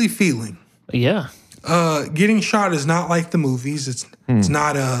crazy feeling. Yeah. Getting shot is not like the movies. It's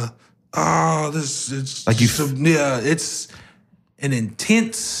not it's Like you it's an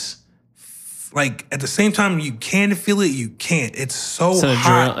intense. Like at the same time, you can feel it, you can't. It's so It's an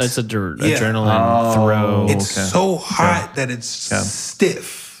hot. adrenaline throw. It's okay. so hot that it's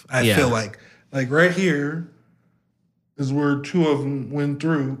stiff. I Yeah. feel like right here is where 2 of them went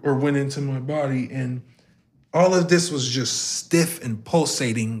into my body, and all of this was just stiff and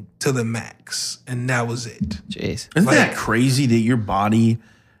pulsating to the max, and that was it. Jeez. Isn't that like- crazy that your body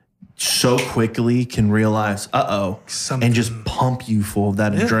so quickly can realize, Something- and just pump you full of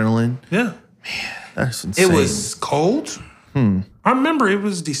that adrenaline? Yeah, That's insane. it was cold. I remember it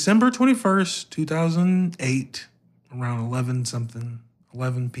was December 21st, 2008, around 11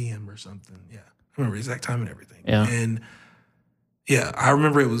 p.m. or something. Yeah, I remember the exact time and everything. Yeah. And yeah, I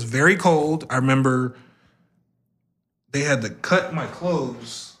remember it was very cold. I remember they had to cut my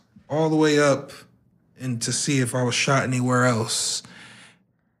clothes all the way up and to see if I was shot anywhere else.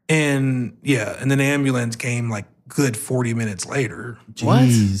 And yeah, and then the ambulance came like good 40 minutes later.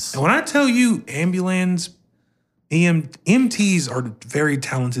 Jeez. And when I tell you EMTs are very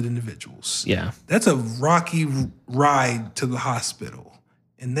talented individuals. Yeah. That's a rocky ride to the hospital.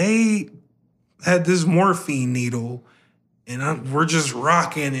 And they had this morphine needle, and we're just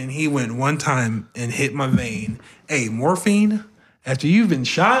rocking, and he went one time and hit my vein. Hey, morphine, after you've been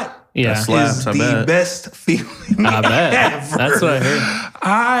shot, Yeah. That slaps, is I the bet. best feeling I bet. ever. That's what I heard.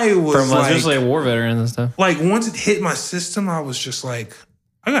 I was From like, especially war veterans and stuff. like, once it hit my system, I was just like,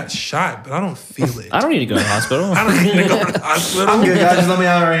 I got shot, but I don't feel it. I don't need to go to the hospital. I don't need to go to the hospital. I'm good, guys. Just let me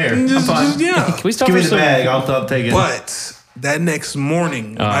out right here. I'm fine. Yeah. Can we stop Give me for the some? bag. I'll take it. But that next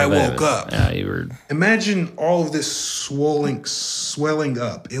morning when I bet. woke up, Yeah, you were. imagine all of this swelling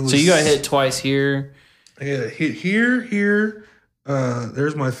up. It was So you got hit twice here. I got hit here.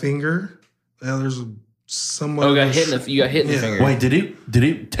 There's my finger. There's someone. Oh, you got hit in the Yeah. finger. Wait, did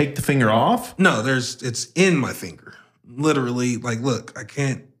it take the finger off? No, it's in my finger. Literally, like, look, I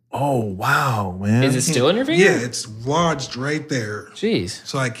can't. Oh wow, man. Is it still in your finger? Yeah, it's lodged right there. Jeez.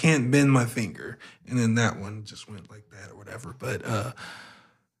 So I can't bend my finger. And then that one just went like that or whatever. But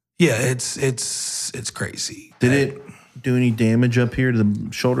yeah, it's crazy. Did it do any damage up here to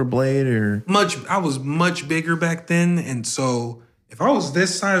the shoulder blade or? I was much bigger back then, and so if I was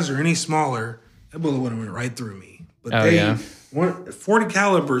this size or any smaller, that bullet would have went right through me. But Oh, yeah. 40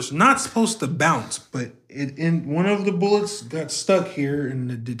 calibers not supposed to bounce, but one of the bullets got stuck here, and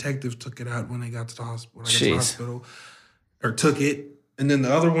the detective took it out when they got to the hospital. Jeez. or took it, and then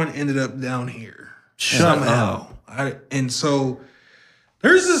the other one ended up down here. Shut up. And so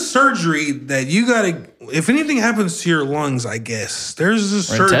there's this surgery that you gotta, if anything happens to your lungs, I guess, there's this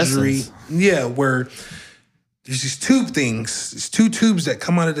surgery, where there's these these two tubes that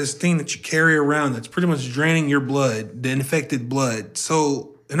come out of this thing that you carry around that's pretty much draining your blood, the infected blood.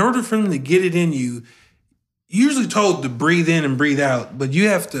 So in order for them to get it in you, you're usually told to breathe in and breathe out, but you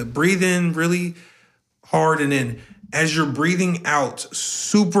have to breathe in really hard, and then as you're breathing out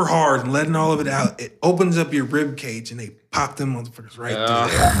super hard and letting all of it out, it opens up your rib cage and they pop them motherfuckers right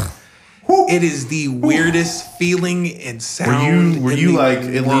through there. It is the weirdest feeling and sound. Were you like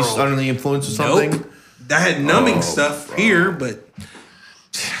at least under the influence of something? Nope. I had numbing stuff here, but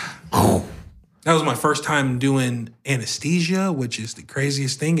that was my first time doing anesthesia, which is the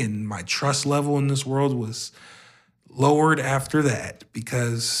craziest thing. And my trust level in this world was lowered after that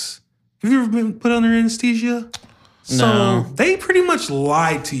because have you ever been put under anesthesia? So they pretty much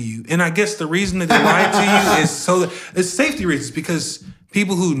lie to you. And I guess the reason that they lie to you is so that it's safety reasons, because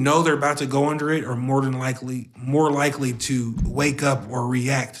people who know they're about to go under it are more likely to wake up or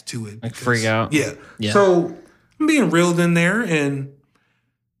react to it. Like freak out. Yeah. So I'm being reeled in there, and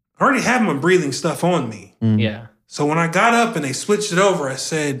I already have my breathing stuff on me. Yeah. So when I got up and they switched it over, I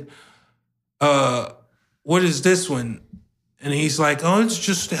said, what is this one? And he's like, oh, it's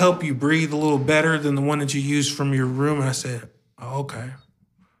just to help you breathe a little better than the one that you use from your room. And I said, oh, okay.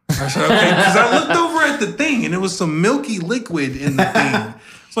 I said, okay. Because I looked over at the thing and it was some milky liquid in the thing.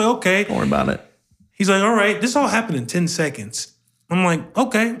 It's like, okay. Don't worry about it. He's like, all right, this all happened in 10 seconds. I'm like,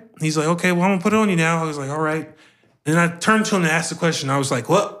 okay. He's like, okay, well, I'm going to put it on you now. I was like, all right. And I turned to him to ask the question. I was like,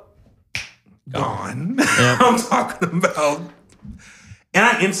 what? Gone. Yep. I'm talking about. And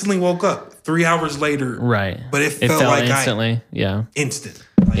I instantly woke up 3 hours later. Right. But it felt like instantly. Instant.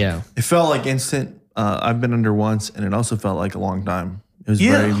 It felt like instant. I've been under once, and it also felt like a long time. It was a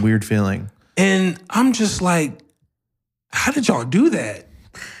very weird feeling. And I'm just like, how did y'all do that?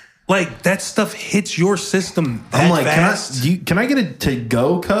 Like, that stuff hits your system that I'm like, fast. can I get a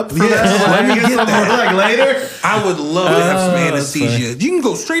to-go cup for Yeah, that? let me get that. Like later? I would love to have some anesthesia. You can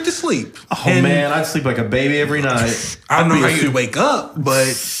go straight to sleep. Oh, man, I'd sleep like a baby every night. I don't know how you'd wake up, but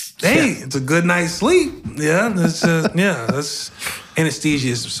hey, it's a good night's sleep. Yeah, that's anesthesia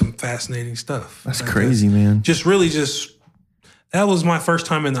is some fascinating stuff. That's crazy, man. That was my first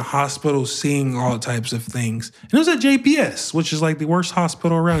time in the hospital seeing all types of things. And it was at JPS, which is like the worst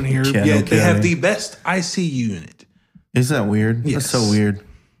hospital around here. Yet they have the best ICU unit. Isn't that weird? Yes. That's so weird.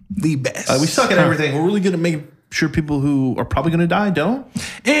 The best. We suck at everything. We're really good at making sure people who are probably going to die don't.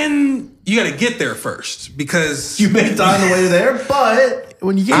 And you got to get there first because you may die on the way there, but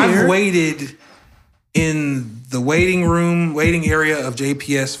when you get here. I've waited in the waiting area of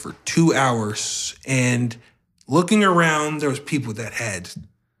JPS for 2 hours, and looking around, there was people that had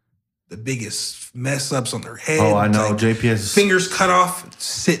the biggest mess ups on their head. Oh, I know. Like JPS. Fingers cut off,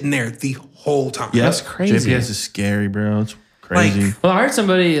 sitting there the whole time. Yeah, that's crazy. JPS is scary, bro. It's crazy. Well, I heard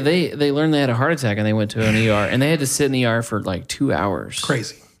somebody, they learned they had a heart attack and they went to an ER and they had to sit in the ER for like 2 hours.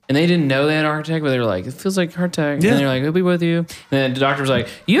 Crazy. And they didn't know they had a heart attack, but they were like, it feels like a heart attack. Yeah. And they're like, we'll be with you. And then the doctor was like,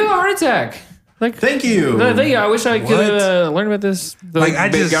 you have a heart attack. Like, thank you. Thank you. I wish I could learn about this. I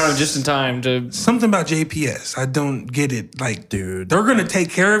just got him just in time to. Something about JPS. I don't get it. Like, dude, they're going to take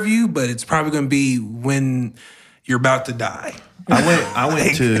care of you, but it's probably going to be when you're about to die. I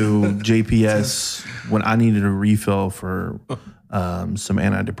went to JPS when I needed a refill for some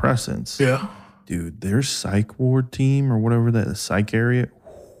antidepressants. Yeah. Dude, their psych ward team or whatever the psych area,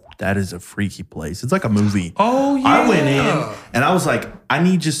 that is a freaky place. It's like a movie. Oh, yeah. I went in and I was like, I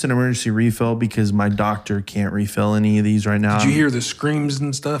need just an emergency refill because my doctor can't refill any of these right now. Did you hear the screams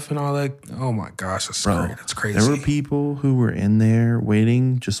and stuff and all that? Oh, my gosh. That's great. That's crazy. There were people who were in there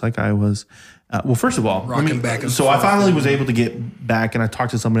waiting just like I was. Well, first of all, rocking back and so forth. I finally was able to get back and I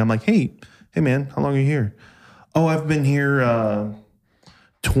talked to somebody. I'm like, hey man, how long are you here? Oh, I've been here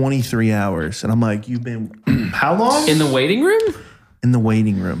 23 hours. And I'm like, you've been how long? In the waiting room? In the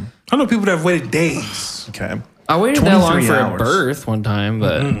waiting room. I know people that have waited days. Okay. I waited that long for a birth one time,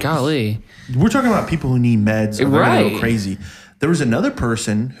 but golly. We're talking about people who need meds. They're right. Gonna go crazy. There was another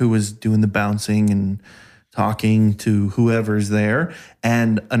person who was doing the bouncing and talking to whoever's there,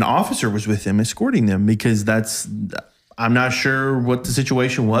 and an officer was with him escorting them because I'm not sure what the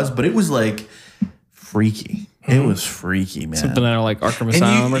situation was, but it was like freaky. It was freaky, man. Something out of like Arkham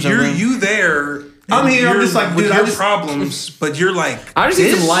Asylum or something. You there. I'm here. I'm just like, with dude, your problems, but you're like, I just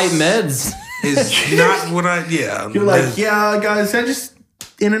need some light meds. Is not what I. Yeah, you're like, yeah, guys, I just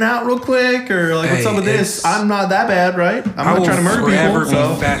in and out real quick, or like, what's up with this? I'm not that bad, right? I'm not trying to murder people. I will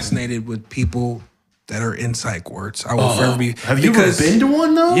forever be fascinated with people that are in psych wards. I will forever be. Have you ever been to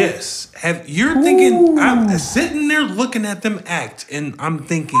one though? Yes. You're thinking, I'm sitting there looking at them act, and I'm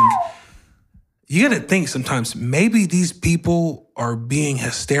thinking, you got to think sometimes, maybe these people are being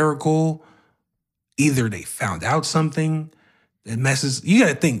hysterical. Either they found out something that messes. You got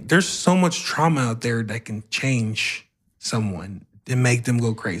to think, there's so much trauma out there that can change someone and make them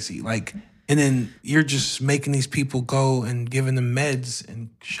go crazy. Like, and then you're just making these people go and giving them meds and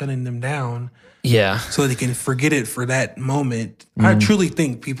shutting them down. Yeah. So they can forget it for that moment. I truly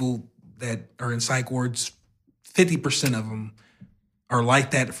think people that are in psych wards, 50% of them are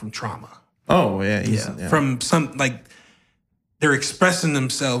like that from trauma. Oh, yeah. From some, like, they're expressing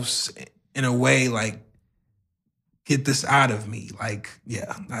themselves in a way like, get this out of me. Like,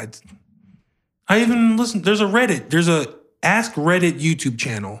 yeah. I even listen, there's a Ask Reddit YouTube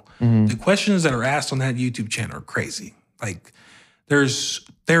channel. The questions that are asked on that YouTube channel are crazy. Like, there's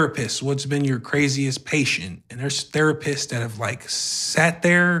therapists, what's been your craziest patient? And there's therapists that have like sat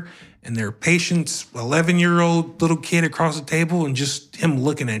there and their patient's 11-year-old little kid across the table, and just him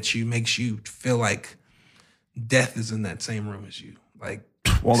looking at you makes you feel like death is in that same room as you. Like,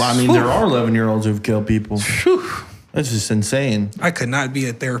 well, I mean, there are 11-year-olds who've killed people. That's just insane. I could not be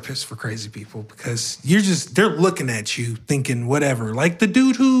a therapist for crazy people, because they're looking at you thinking whatever. Like the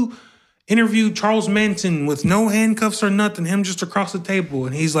dude who interviewed Charles Manson with no handcuffs or nothing, him just across the table,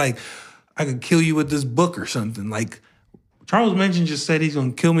 and he's like, I could kill you with this book or something. Like, Charles Manson just said he's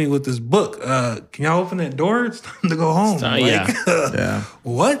gonna kill me with this book. Can y'all open that door? It's time to go home. Yeah.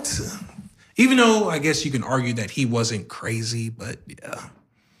 What? Even though I guess you can argue that he wasn't crazy, but yeah.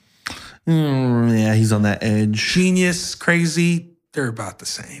 Yeah, he's on that edge. Genius, crazy, they're about the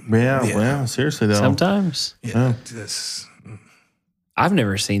same. Yeah. Well, seriously though. Sometimes. Yeah. I've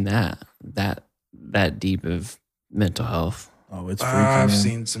never seen that deep of mental health. Oh, it's freaky. I've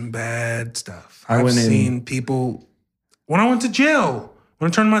seen some bad stuff. I I've seen people, when I went to jail,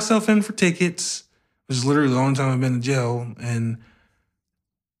 when I turned myself in for tickets, which is literally the only time I've been to jail, and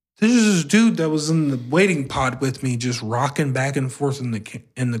there's this dude that was in the waiting pod with me, just rocking back and forth in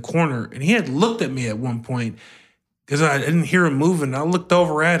the corner, and he had looked at me at one point because I didn't hear him moving. I looked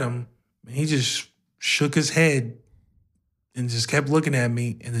over at him, and he just shook his head and just kept looking at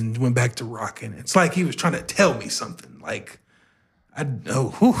me, and then went back to rocking. It's like he was trying to tell me something. Like,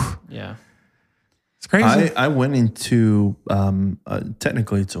 Yeah. It's crazy. I went into,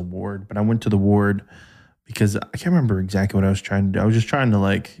 technically it's a ward, but I went to the ward because I can't remember exactly what I was trying to do. I was just trying to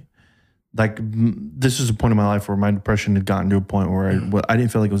like this was a point in my life where my depression had gotten to a point where I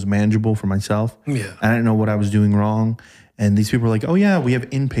didn't feel like it was manageable for myself. Yeah. I didn't know what I was doing wrong. And these people were like, oh yeah, we have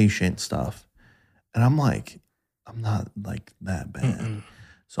inpatient stuff. And I'm like, I'm not like that bad. Mm-mm.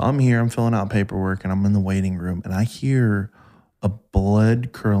 So I'm here, I'm filling out paperwork, and I'm in the waiting room, and I hear a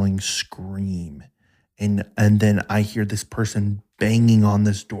blood-curdling scream. And then I hear this person banging on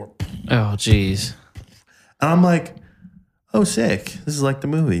this door. Oh, geez. And I'm like, oh, sick. This is like the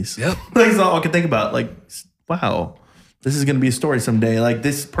movies. Yep. That's all I can think about. Like, wow, this is going to be a story someday. Like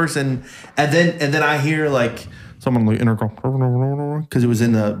this person, and then I hear like someone like intercom, because it was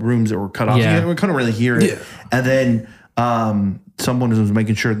in the rooms that were cut off. Yeah. We couldn't really hear it. Yeah. And then someone was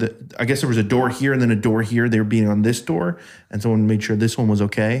making sure that, I guess there was a door here and then a door here. They were beating on this door, and someone made sure this one was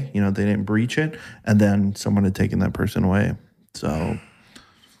okay. You know, they didn't breach it. And then someone had taken that person away. So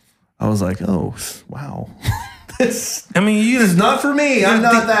I was like, oh, wow. This is not for me. I'm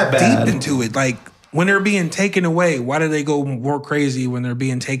not that bad. Deep into it. Like, when they're being taken away, why do they go more crazy when they're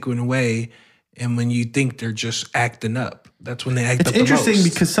being taken away? And when you think they're just acting up, that's when they act up the most. It's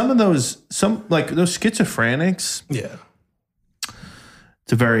interesting because some those schizophrenics. Yeah.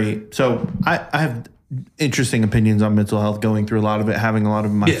 I have interesting opinions on mental health, going through a lot of it, having a lot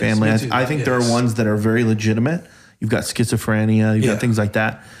of it in my family. I think there are ones that are very legitimate. You've got schizophrenia, you've got things like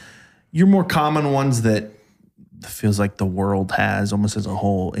that. Your more common ones that feels like the world has almost as a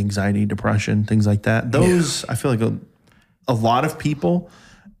whole, anxiety, depression, things like that. Those, I feel like a lot of people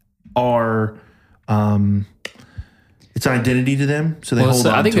are, it's an identity to them. So they hold on to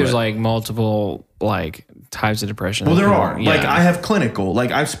it. I think there's like multiple like types of depression. Well, there are. Yeah. Like I have clinical, like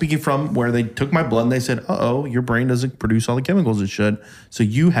I'm speaking from where they took my blood and they said, uh-oh, your brain doesn't produce all the chemicals it should. So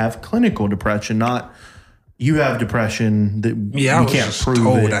you have clinical depression, not you have depression that you can't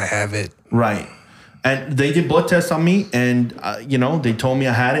prove it. I have it. Right. And they did blood tests on me, and they told me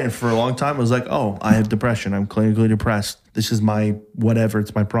I had it, and for a long time I was like, oh, I have depression. I'm clinically depressed. This is my whatever.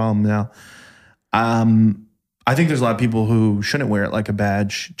 It's my problem now. I think there's a lot of people who shouldn't wear it like a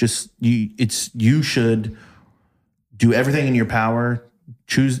badge. You should do everything in your power.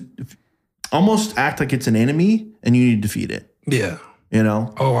 Almost act like it's an enemy, and you need to defeat it. Yeah. You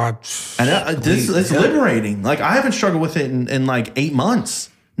know? Oh, It's liberating. Like, I haven't struggled with it in like 8 months,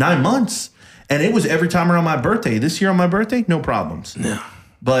 9 months. And it was every time around my birthday. This year on my birthday, no problems. Yeah.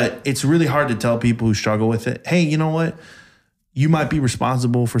 But it's really hard to tell people who struggle with it, hey, you know what? You might be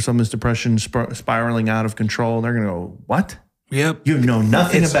responsible for some of this depression spiraling out of control. They're going to go, what? Yep. You know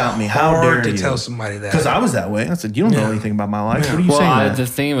nothing about me. How dare you? Hard to tell somebody that. Because I was that way. I said, you don't know anything about my life. What are you saying? The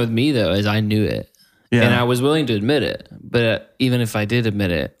thing with me, though, is I knew it. Yeah. And I was willing to admit it. But even if I did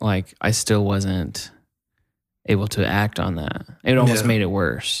admit it, like, I still wasn't able to act on that. It almost made it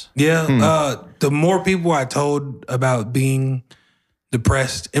worse. Yeah. The more people I told about being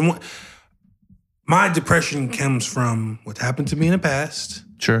depressed, and my depression comes from what happened to me in the past.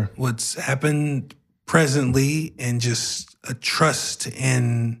 Sure. What's happened presently, and just a trust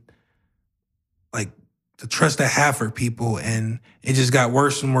in, like, the trust I have for people. And it just got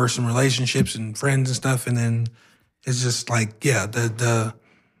worse and worse in relationships and friends and stuff. And then it's just like, I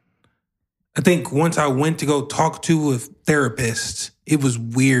think once I went to go talk to a therapist, it was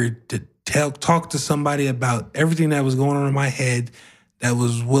weird to talk to somebody about everything that was going on in my head that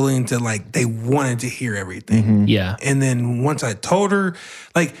was willing to, like, they wanted to hear everything. Mm-hmm. Yeah. And then once I told her,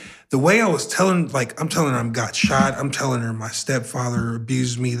 like, the way I was telling, like, I'm telling her I got shot. I'm telling her my stepfather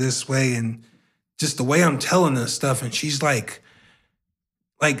abused me this way. And just the way I'm telling her stuff. And she's like,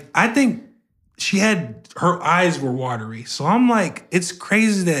 I think her eyes were watery. So I'm like, it's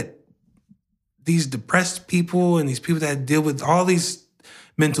crazy that these depressed people and these people that deal with all these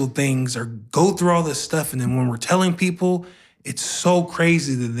mental things or go through all this stuff. And then when we're telling people, it's so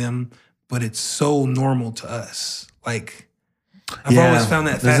crazy to them, but it's so normal to us. Like, I've always found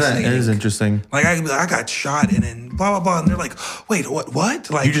that fascinating. It is interesting. Like, I got shot and then blah, blah, blah. And they're like, wait, what?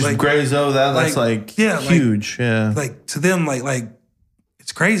 Like, you just graze over that. That's like huge. Like, to them, like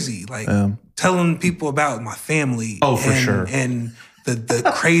it's crazy. Like, telling people about my family. Oh, for sure. And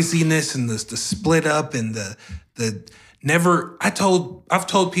the craziness and the split up and I've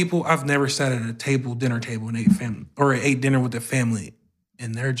told people I've never sat at a dinner table and ate dinner with a family,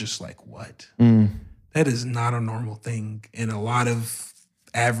 and they're just like, what? That is not a normal thing in a lot of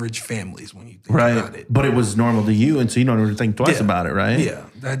average families when you think about it. But it was normal to you, and so you don't ever think twice about it, right? Yeah.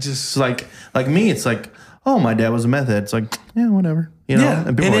 That just it's like me, it's like, oh, my dad was a meth head. It's like, yeah, whatever. You know? Yeah.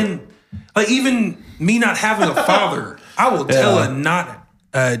 And then, like, even me not having a father, I will tell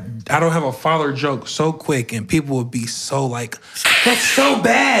I don't have a father joke so quick, and people would be so like, that's so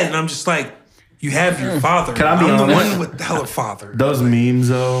bad. And I'm just like, you have your father. Can I be honest? The one without a father. Those memes,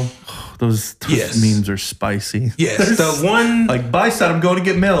 though, those memes are spicy. Yes. The one. Like, buy some, I'm going to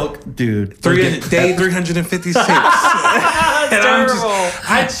get milk. Dude. Day 356. And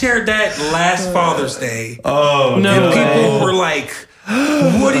I shared that last Father's Day. Oh, no. And people were like,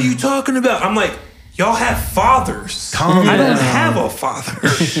 what are you talking about? I'm like, y'all have fathers. I don't have a father.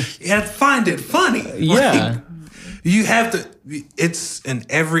 I find it funny. Yeah. Like, you have to, it's in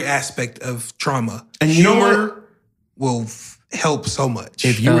every aspect of trauma. And humor will help so much.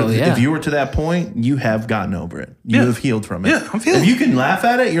 If you were to that point, you have gotten over it. You have healed from it. Yeah, I'm feeling If you can laugh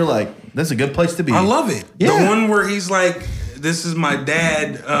at it, you're like, that's a good place to be. I love it. Yeah. The one where he's like, this is my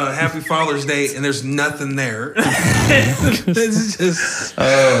dad, happy Father's Day, and there's nothing there. It's just,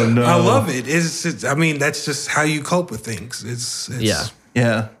 oh no. I love it. I mean, that's just how you cope with things. It's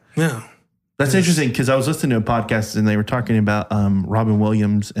Yeah. That's interesting, because I was listening to a podcast and they were talking about Robin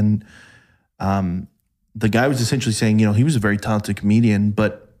Williams, and the guy was essentially saying, you know, he was a very talented comedian,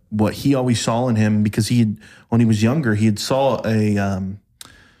 but what he always saw in him, because when he was younger, he had saw a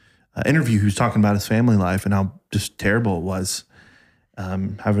interview. He was talking about his family life and how just terrible it was,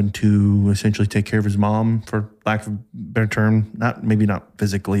 having to essentially take care of his mom, for lack of a better term. Maybe not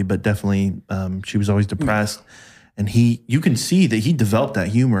physically, but definitely she was always depressed. And you can see that he developed that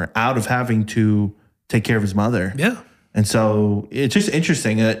humor out of having to take care of his mother. Yeah. And so it's just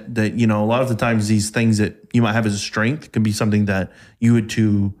interesting that, you know, a lot of the times these things that you might have as a strength can be something that you would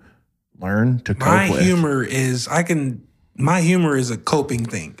to learn to cope with. My humor is a coping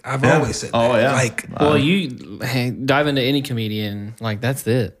thing. I've always said that. Oh, yeah. Like, you dive into any comedian, like, that's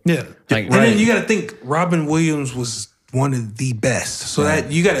it. Yeah. Like, and then you got to think Robin Williams was one of the best. So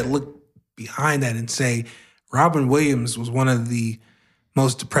that you got to look behind that and say Robin Williams was one of the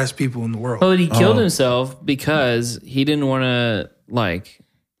most depressed people in the world. Well, he killed himself because he didn't want to, like,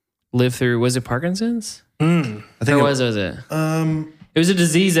 live through, was it Parkinson's? I think was it? It was a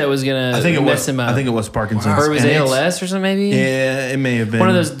disease that was gonna mess him up. I think it was Parkinson's. Or it was ALS or something, maybe? Yeah, it may have been. One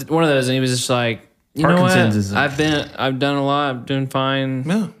of those, and he was just like, you know what? Parkinson's I've done a lot, I'm doing fine.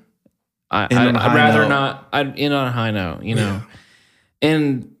 Yeah. I'd rather not. I'd end on a high note, you know.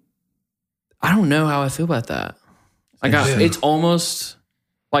 And I don't know how I feel about that. Like it's almost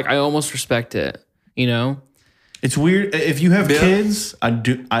like I almost respect it. You know, it's weird if you have kids. I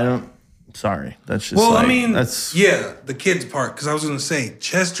don't. Sorry, that's just. Well, like, I mean, that's the kids part, because I was going to say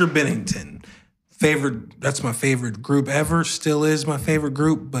Chester Bennington, that's my favorite group ever, still is my favorite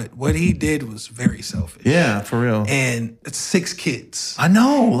group, but what he did was very selfish. Yeah, for real. And it's 6 kids. I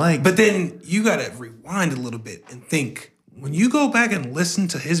know, like, but then you got to rewind a little bit and think, when you go back and listen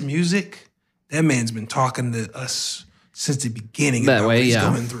to his music, that man's been talking to us since the beginning that about way, what he's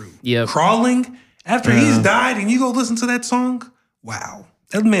going through. Yep. Crawling, after he's died and you go listen to that song, wow.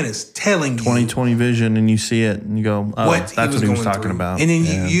 That man is telling you 20/20 vision, and you see it, and you go, "Oh, that's what he was talking about." And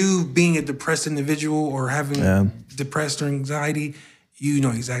then you being a depressed individual or having depressed or anxiety, you know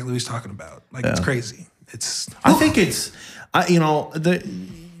exactly what he's talking about. Like it's crazy. I think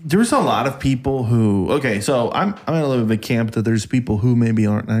there's a lot of people who. Okay, so I'm in a little bit of a camp that there's people who maybe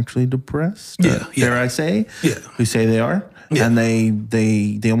aren't actually depressed. Dare I say? Yeah. Who say they are. Yeah. And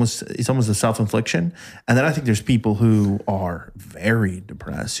they almost, it's almost a self-infliction. And then I think there's people who are very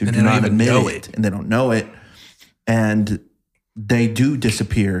depressed, who do not admit it, and they don't know it. And they do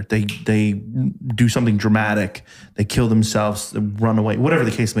disappear. They do something dramatic. They kill themselves, they run away, whatever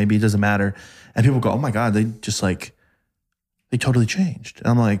the case may be, it doesn't matter. And people go, oh my God, they just like, they totally changed. And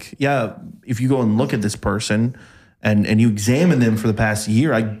I'm like, yeah, if you go and look at this person, and you examine them for the past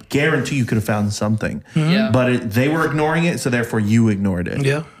year, I guarantee you could have found something. Yeah. But they were ignoring it, so therefore you ignored it.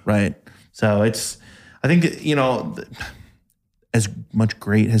 Yeah. Right? So I think, as much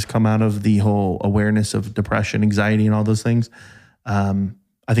great has come out of the whole awareness of depression, anxiety, and all those things, I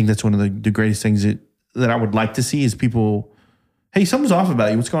think that's one of the greatest things that I would like to see is people, hey, something's off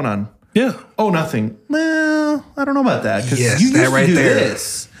about you. What's going on? Yeah. Oh, nothing. Well, I don't know about that. Because yes, you used that right to do there.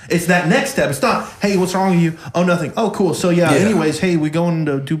 this. It's that next step. It's not, hey, what's wrong with you? Oh, nothing. Oh, cool. So, anyways, hey, we going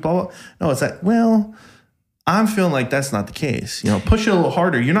to do blah, blah. No, it's like, well, I'm feeling like that's not the case. Push it a little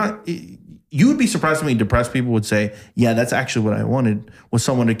harder. You would be surprised how many depressed people would say, yeah, that's actually what I wanted, was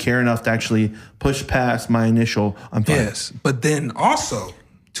someone to care enough to actually push past my initial, I'm fine. Yes, but then also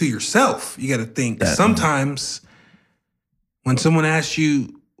to yourself, you got to think that sometimes when someone asks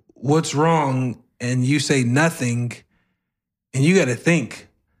you what's wrong and you say nothing, and you got to think,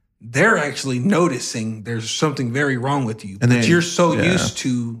 they're actually noticing there's something very wrong with you. But you're so used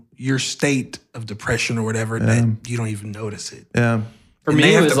to your state of depression or whatever that you don't even notice it. Yeah. For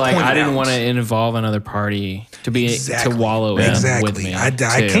me, it was like I didn't want to involve another party to be to wallow in with me. I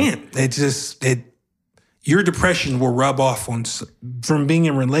can't. It just your depression will rub off from being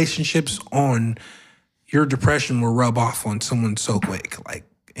in relationships on. Your depression will rub off on someone so quick, like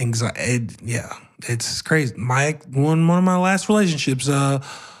anxiety. It's crazy. One of my last relationships,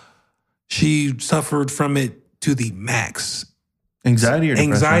 she suffered from it to the max.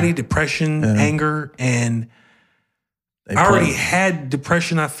 Anxiety, depression, anger, and I already had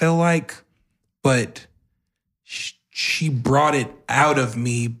depression, I feel like, but she brought it out of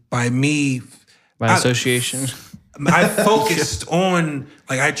me by association. I focused on,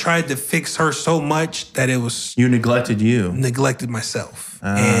 I tried to fix her so much that it was... You neglected myself.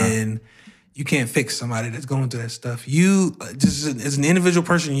 And you can't fix somebody that's going through that stuff. You, just as an individual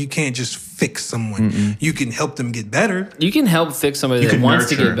person, you can't just fix someone. Mm-mm. You can help them get better. You can help fix somebody that wants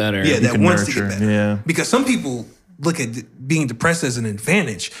to get better. Yeah, that wants to get better. Yeah. Because some people look at being depressed as an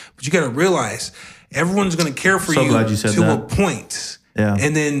advantage, but you got to realize everyone's going to care for you to a point. Yeah.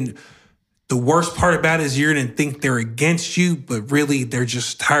 And then the worst part about it is you're going to think they're against you, but really they're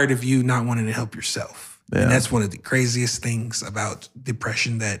just tired of you not wanting to help yourself. Yeah. And that's one of the craziest things about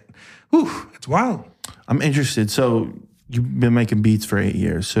depression that, it's wild. I'm interested. So you've been making beats for 8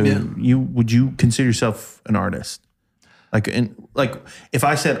 years. So would you consider yourself an artist? Like if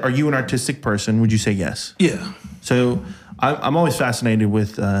I said, are you an artistic person? Would you say yes? Yeah. So I'm always fascinated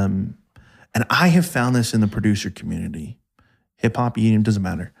with, and I have found this in the producer community, hip hop, EDM, doesn't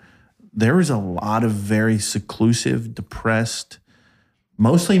matter. There is a lot of very seclusive, depressed,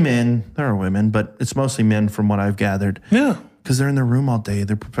 mostly men. There are women, but it's mostly men from what I've gathered. Yeah. Because they're in their room all day.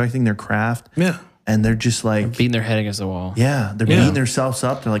 They're perfecting their craft. Yeah. And they're just like... They're beating their head against the wall. Yeah. They're beating themselves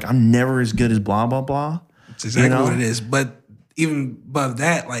up. They're like, I'm never as good as blah, blah, blah. That's exactly what it is. But even above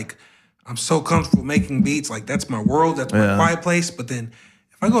that, I'm so comfortable making beats. That's my world. That's my quiet place. But then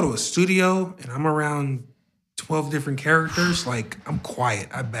if I go to a studio and I'm around 12 different characters, I'm quiet.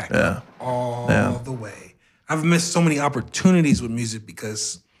 I back up all the way. I've missed so many opportunities with music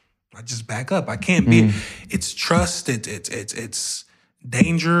because I just back up. I can't be. It's trust. It's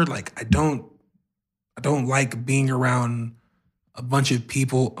danger. I don't like being around a bunch of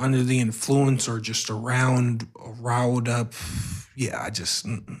people under the influence or just riled up. Yeah, I just.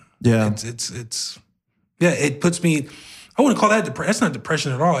 Yeah. It's Yeah, it puts me. I wouldn't call that depression. That's not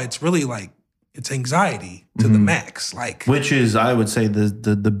depression at all. It's really like it's anxiety to the max. Like, which is, I would say,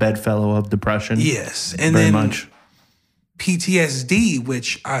 the bedfellow of depression. yes, and very then much. PTSD,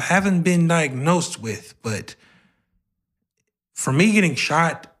 which I haven't been diagnosed with, but for me getting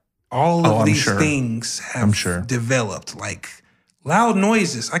shot, all of these things have developed. Like loud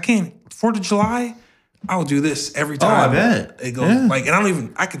noises. I can't. 4th of July, I'll do this every time. Oh, I bet. It goes like, and I don't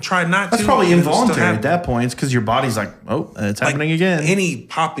even. I can try not to. That's probably involuntary at that point. It's because your body's like, oh, it's happening again. Any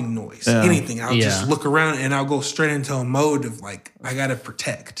popping noise, anything, I'll just look around and I'll go straight into a mode of like, I gotta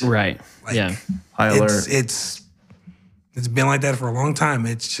protect. Right. Like, yeah. High alert. It's been like that for a long time.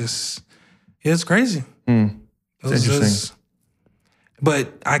 It's just, it's crazy. It's interesting.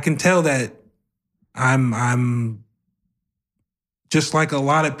 But I can tell that I'm just like a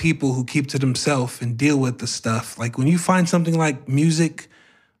lot of people who keep to themselves and deal with the stuff. Like when you find something like music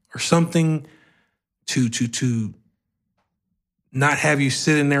or something to not have you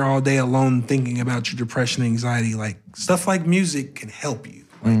sitting there all day alone thinking about your depression and anxiety, like stuff like music can help you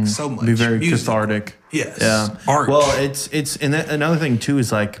like so much. Be very music. cathartic. Yes. Yeah. Art. Well, it's and another thing too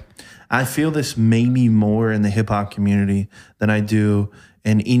is like I feel this maybe more in the hip hop community than I do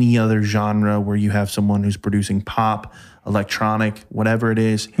in any other genre where you have someone who's producing pop, electronic, whatever it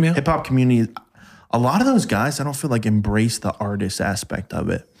is. Yeah. Hip hop community, a lot of those guys, I don't feel like embrace the artist aspect of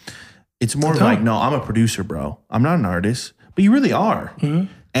it. It's more like, no, I'm a producer, bro. I'm not an artist, but you really are.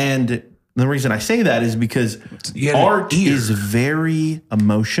 And the reason I say that is because art is very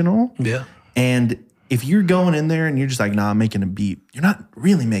emotional. Yeah. And if you're going in there and you're just like, nah, I'm making a beat, you're not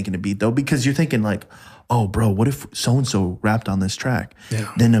really making a beat though, because you're thinking like, oh, bro, what if so-and-so rapped on this track?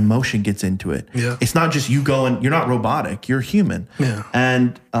 Yeah. Then emotion gets into it. Yeah. It's not just you going, you're not robotic, you're human. Yeah.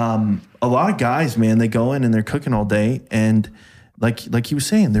 And a lot of guys, man, they go in and they're cooking all day and like he was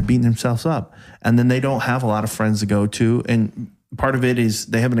saying, they're beating themselves up. And then they don't have a lot of friends to go to. And part of it is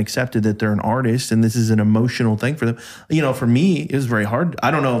they haven't accepted that they're an artist and this is an emotional thing for them. You know, for me, it was very hard.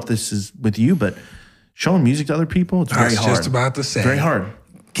 I don't know if this is with you, but showing music to other people, it's very hard. I was just about to say. Very hard.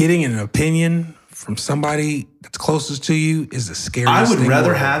 Getting an opinion from somebody that's closest to you is the scariest thing. I would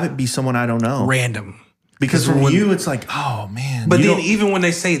rather have it be someone I don't know. Random. Because for you, it's like, oh, man. But then even when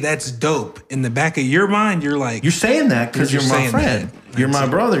they say that's dope, in the back of your mind, you're like... You're saying that because you're my friend. You're my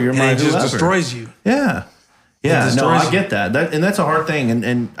brother. You're my whoever. It just destroys you. Yeah. Yeah, no, I get that. And that's a hard thing.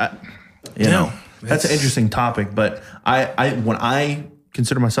 And you know, that's an interesting topic. But when I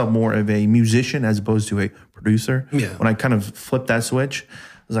consider myself more of a musician as opposed to a producer, when I kind of flip that switch,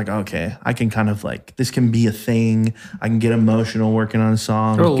 I was like, okay, I can kind of like, this can be a thing. I can get emotional working on a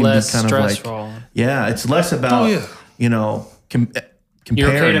song. Or less kind stressful. Of like, yeah, it's less about, you know, comparing. You're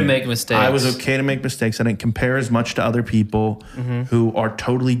okay to make mistakes. I was okay to make mistakes. I didn't compare as much to other people who are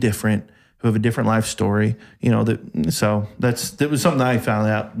totally different, who have a different life story. You know, that was something that I found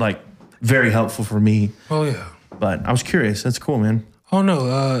out like very helpful for me. Oh yeah. But I was curious. That's cool, man. Oh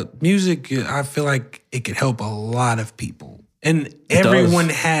no, music. I feel like it could help a lot of people, and everyone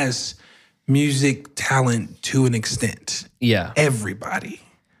has music talent to an extent. Yeah, everybody.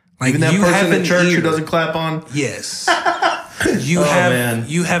 Like even that person in church who doesn't clap on. Yes. You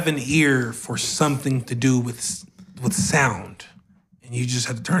have an ear for something to do with sound, and you just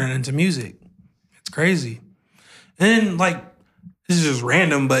have to turn it into music. It's crazy. And like, this is just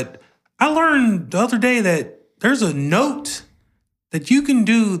random, but I learned the other day that there's a note that you can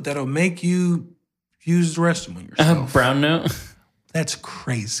do that'll make you use the restroom on yourself. A brown note? That's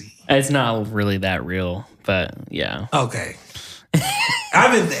crazy. It's not really that real, but yeah. Okay.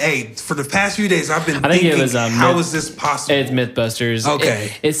 For the past few days, I've been thinking, how is this possible? It's Mythbusters.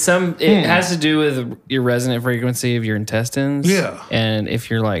 Okay. It has to do with your resonant frequency of your intestines. Yeah. And if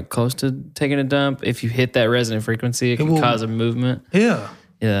you're like close to taking a dump, if you hit that resonant frequency, it can cause a movement. Yeah.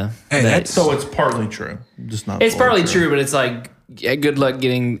 Yeah. Hey, so it's partly true. Just not. It's partly true, but it's like, good luck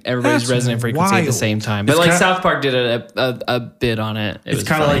getting everybody's resonant frequency at the same time. But like South Park did a bit on it. It's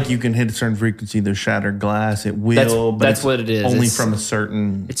kind of like you can hit a certain frequency, there's shattered glass. It will, but that's what it is. Only from a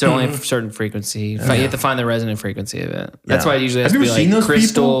certain. It's only a certain frequency. You have to find the resonant frequency of it. That's why it usually has to be like those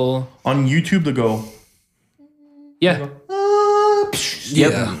crystal. On YouTube to go. Yeah.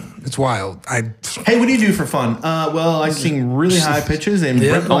 Yeah. It's wild. Hey, what do you do for fun? Well, I sing really high pitches and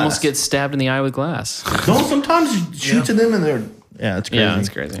break glass. Almost get stabbed in the eye with glass. No, sometimes you shoot to them and they're it's crazy. Yeah, it's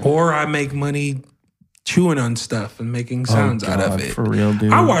crazy. Or I make money chewing on stuff and making sounds out of it. For real,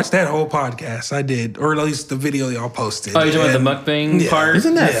 dude. I watched that whole podcast. I did, or at least the video y'all posted. Oh, you're talking about the mukbang part?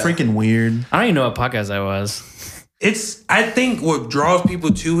 Isn't that freaking weird? I don't even know what podcast that was. I think what draws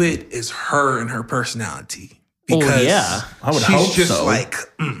people to it is her and her personality. Because I would she's hope just so. like,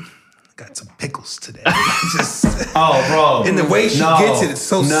 got some pickles today. Just Oh, bro. and the way she gets it, it's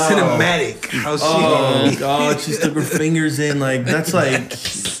so cinematic. How she she stuck her fingers in. Like, that's like,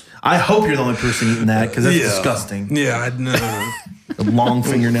 I hope you're the only person eating that because that's disgusting. Yeah, I know. The long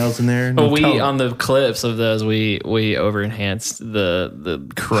fingernails in there. But we on the clips of those we over enhanced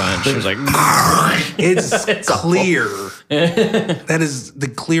the crunch. It was like It's clear. That is the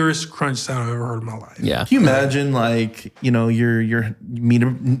clearest crunch sound I've ever heard in my life. yeah. Can you imagine, like, you know, you meet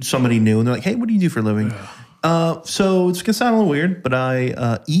somebody new and they're like, hey, what do you do for a living? So it's gonna sound a little weird, but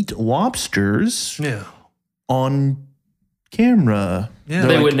I eat lobsters on camera. Yeah.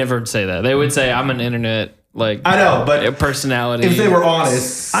 They like, would never say that. They would say I'm an internet like I know, but personality. if they were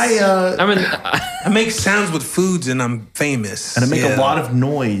honest, I make sounds with foods and I'm famous. and I make a lot of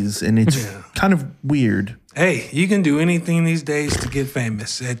noise, and it's kind of weird. Hey, you can do anything these days to get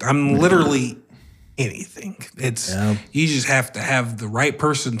famous. I'm literally anything. It's you just have to have the right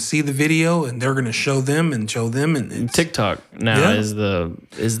person see the video, and they're going to show them, and it's, TikTok now is the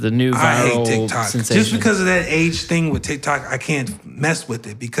new viral I hate TikTok sensation. just because of that age thing with TikTok. I can't mess with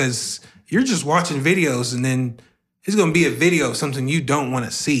it because you're just watching videos, and then it's going to be a video of something you don't want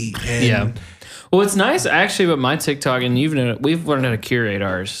to see. And Well, it's nice actually about my TikTok, and we've learned how to curate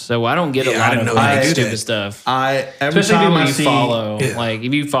ours, so I don't get a lot of like stupid stuff. Every Especially time people I you see, follow, like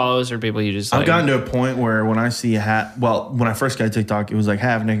if you follow certain people, you just. I've like, gotten to a point where when I see when I first got TikTok, it was like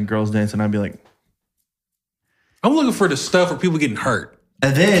half naked girls dancing. I'd be like, I'm looking for the stuff where people getting hurt.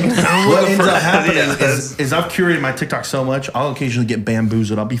 and then what ends up happening is I've curated my TikTok so much, I'll occasionally get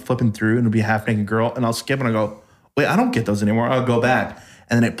bamboozled. I'll be flipping through and it'll be a half naked girl, and I'll skip and I go, wait, I don't get those anymore. I'll go back.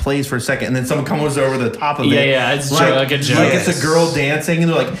 And then it plays for a second, and then someone comes over the top of it. Yeah, it's like a joke. Like it's a girl dancing, and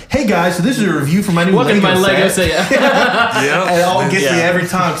they're like, "Hey guys, so this is a review for my new Welcome to my Lego set." set. And it all gets me every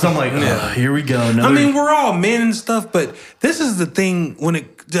time because I'm like, here we go. I mean, we're all men and stuff, but this is the thing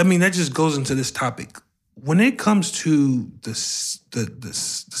that just goes into this topic. When it comes to the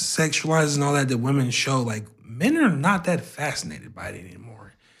sexualizing and all that women show, like, men are not that fascinated by it anymore.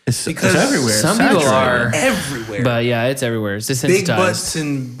 It's everywhere. Some people are everywhere. But yeah, it's everywhere. It's desensitized. Big butts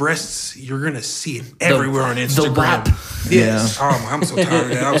and breasts, you're going to see it everywhere on Instagram. The WAP. Yes. Yeah. Oh, I'm so tired of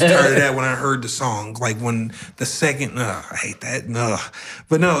that. I was tired of that when I heard the song. Like when the second, I hate that. No.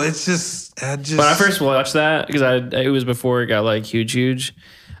 But no, it's just, When I first watched that, because it was before it got like huge,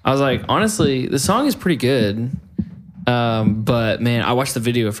 I was like, honestly, the song is pretty good. But man, I watched the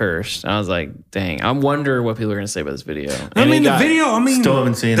video first. I was like, dang, I wonder what people are going to say about this video. The video, still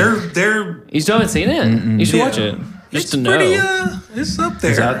haven't seen it. You still haven't seen it? Mm-mm. You should watch it. Just to know. It's up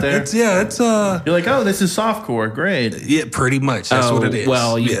there. It's out there? It's You're like, oh, this is softcore. Great. Yeah, pretty much. That's what it is.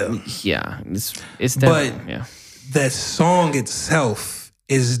 Well, it's definitely, that song itself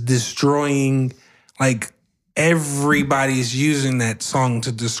is destroying, like, everybody's using that song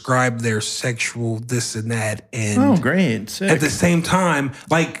to describe their sexual this and that. And great. Sick. at the same time,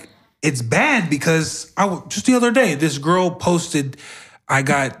 like, it's bad because just the other day, this girl posted, I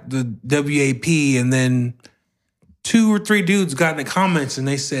got the WAP, and then 2 or 3 dudes got in the comments and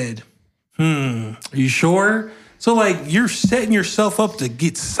they said, are you sure? So, like, you're setting yourself up to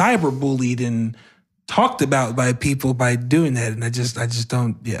get cyberbullied and talked about by people by doing that. And I just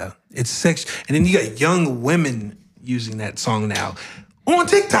don't, it's sex. And then you got young women using that song now on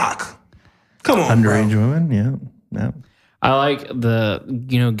TikTok. Come on, underage women, yeah. I like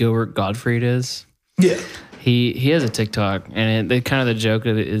Gilbert Gottfried is. Yeah. He has a TikTok, and the kind of the joke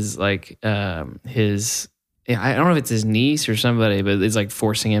of it is like his. I don't know if it's his niece or somebody, but it's like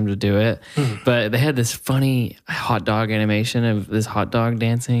forcing him to do it. But they had this funny hot dog animation of this hot dog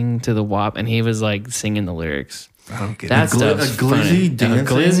dancing to the WAP, and he was like singing the lyrics. I don't get that stuff's funny. Glizzy dancing?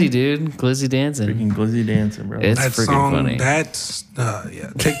 Glizzy, dude. Glizzy dancing. Freaking Glizzy dancing, bro. It's that freaking song, funny. That's,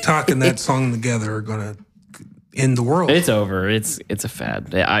 TikTok and that song together are going to end the world. It's over. It's a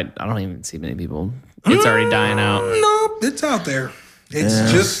fad. I don't even see many people. It's already dying out. Nope, it's out there.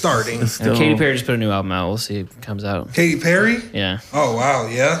 It's just starting. Katy Perry just put a new album out. We'll see if it comes out. Katy Perry? Yeah. Oh, wow,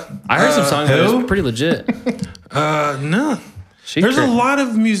 yeah. I heard some songs that was pretty legit. No. There's a lot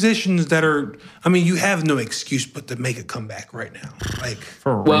of musicians that are, you have no excuse but to make a comeback right now. Like,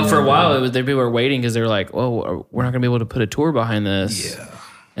 for a while, people were waiting because they were like, "Oh, we're not going to be able to put a tour behind this." Yeah.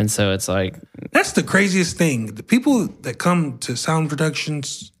 And so it's like, that's the craziest thing. The people that come to sound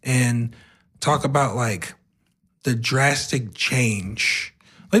productions and talk about like the drastic change.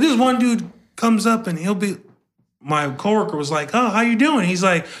 Like this one dude comes up and my coworker was like, "Oh, how you doing?" He's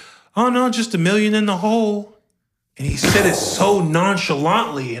like, "Oh no, just $1 million in the hole." And he said it so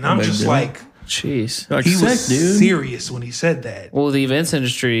nonchalantly, and I'm just like, jeez. He was serious when he said that. Well, the events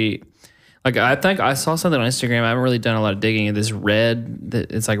industry, Like I think I saw something on Instagram. I haven't really done a lot of digging into this red.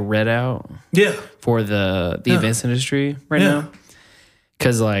 It's like red out. Yeah. For the events industry right now.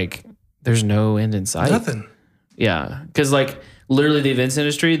 Because like there's no end in sight. Nothing. Yeah. Because like literally the events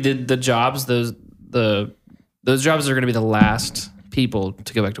industry, the jobs, those jobs are going to be the last people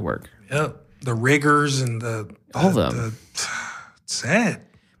to go back to work. Yep. The riggers and all of them. Sad.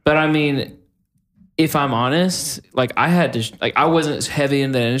 But I mean, if I'm honest, like I had to, like I wasn't as heavy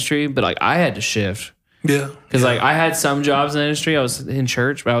in the industry, but like I had to shift. Yeah. Because like I had some jobs in the industry. I was in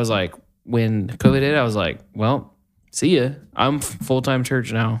church, but I was like, when COVID hit, I was like, well, see ya. I'm full-time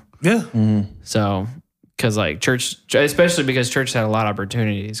church now. Yeah. So, because like church, especially because church had a lot of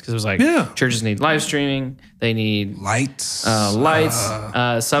opportunities. Because it was like, churches need live streaming. They need lights.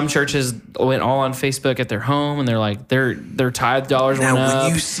 Some churches went all on Facebook at their home, and they're like, their tithe dollars went up.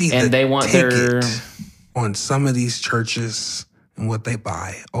 When you see and they want their on some of these churches and what they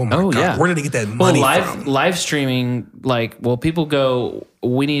buy. Oh my God. Yeah. Where did they get that money from? Live streaming, like, well, people go,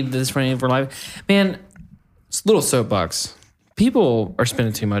 we need this money for live. Man, it's a little soapbox. People are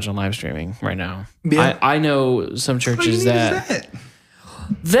spending too much on live streaming right now. Yeah. I know some churches that,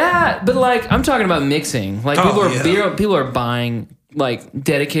 but like, I'm talking about mixing. Like people are buying like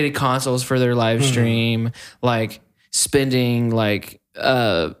dedicated consoles for their live stream, like spending like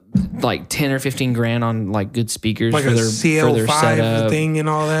 10 or 15 grand on like good speakers like for their CL5 setup. Thing and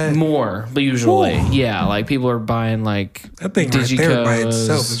all that. More, but usually, yeah, like people are buying like that thing right there by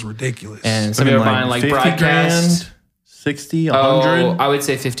itself is ridiculous. And some people are buying like broadcast. 60, 100? Oh, I would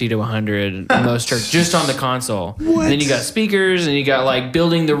say 50 to 100 most churches, just on the console. What? And then you got speakers, and you got like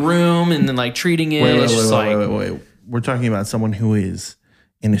building the room, and then like treating it. Wait. We're talking about someone who is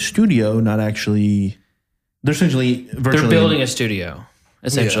in a studio, not actually. They're essentially virtually. They're building a studio,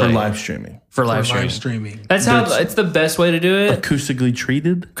 essentially. For live streaming. For live streaming. That's how it's the best way to do it. Acoustically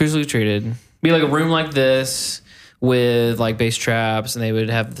treated? Acoustically treated. Be like a room like this with like bass traps, and they would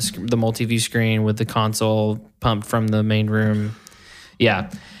have the multi-view screen with the console pumped from the main room.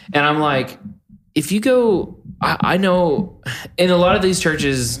 Yeah. And I'm like, if you go, I know, and a lot of these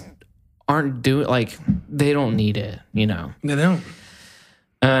churches aren't doing, like, they don't need it, you know? They don't.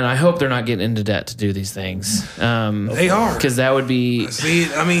 And I hope they're not getting into debt to do these things. They are. Because that would be.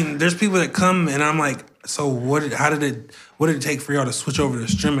 See, I mean, there's people that come and I'm like, so what did it take for y'all to switch over to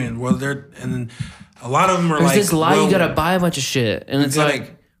streaming? Well, and then a lot of them are There's this lie, you got to buy a bunch of shit. And it's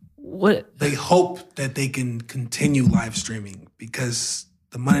like, what? They hope that they can continue live streaming because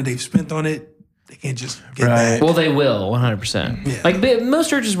the money they've spent on it, they can't just get back. Well, they will, 100%. Yeah. Like, most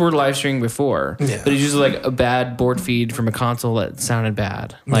churches were live streaming before. Yeah. But it's usually like a bad board feed from a console that sounded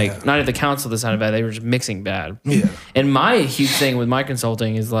bad. Like, not at the console that sounded bad, they were just mixing bad. Yeah. And my huge thing with my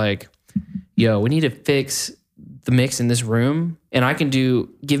consulting is like, yo, we need to fix the mix in this room, and I can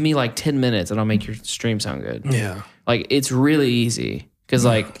give me like 10 minutes and I'll make your stream sound good. Yeah. Like, it's really easy. Because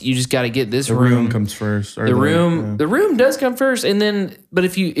like you just got to get this the room comes first. The room does come first, and then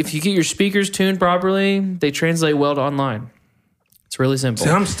if you get your speakers tuned properly, they translate well to online. It's really simple. See,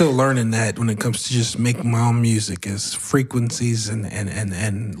 I'm still learning that when it comes to just making my own music, is frequencies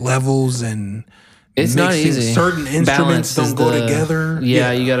and levels and. It's not easy. Certain instruments don't go together.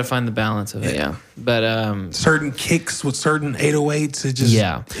 Yeah, you got to find the balance of it. Yeah, but certain kicks with certain 808s. It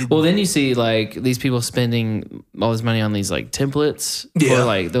just well, then you see like these people spending all this money on these like templates. Or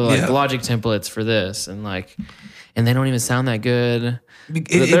like they're like Logic templates for this, and they don't even sound that good.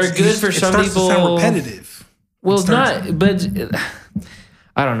 They're good for some people. It starts to sound repetitive. Well, it's not, but.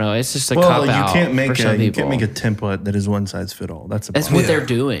 I don't know. It's just a cop out. You can't make a template that is one size fit all. That's what they're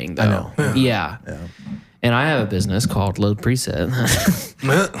doing, though. I know. Yeah. And I have a business called Load Preset.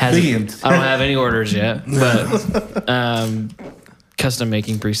 I don't have any orders yet, but custom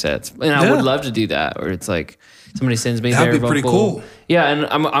making presets, and I would love to do that. Where it's like somebody sends me that'd be pretty cool. Yeah, and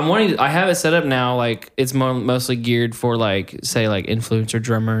I'm wanting. I have it set up now. Like it's mostly geared for like say like influencer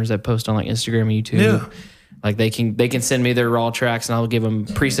drummers that post on like Instagram and YouTube. Yeah. Like they can send me their raw tracks and I'll give them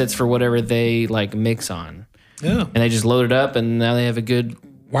presets for whatever they like mix on. Yeah. And they just load it up and now they have a good.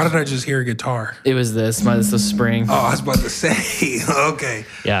 Why did I just hear a guitar? It was this. It's the spring. Oh, I was about to say. Okay.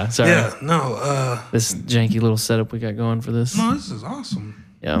 Yeah. Sorry. Yeah. No. This janky little setup we got going for this. No, this is awesome.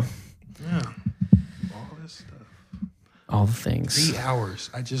 Yeah. Yeah. All this stuff. All the things. 3 hours.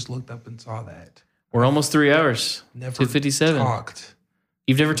 I just looked up and saw that. We're almost 3 hours. Never 2:57. talked.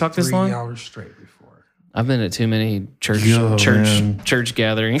 You've never talked this long? 3 hours straight before. I've been at too many church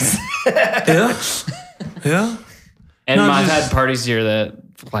gatherings. Yeah. Yeah. And I've had parties here that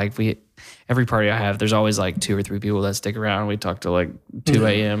like every party I have, there's always like 2 or 3 people that stick around. We talk till like 2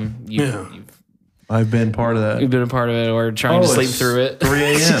 a.m. I've been part of that. You've been a part of it or trying to sleep through it. 3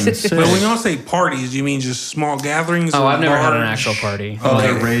 a.m. But when y'all say parties, you mean just small gatherings? Oh, or I've never had an large? actual party. Oh,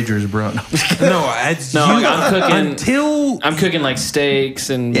 they're ragers, bro. I'm cooking like steaks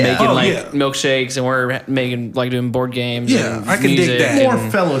and making milkshakes, and we're making like doing board games. Yeah, and I can dig that.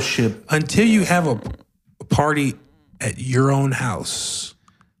 More fellowship. Until you have a party at your own house,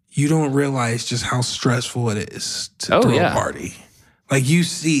 you don't realize just how stressful it is to throw a party. Like you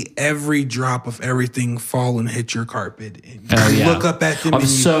see every drop of everything fall and hit your carpet, and you look up at them. I'm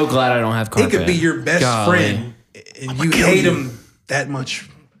so glad I don't have carpet. It could be your best friend, and you hate them that much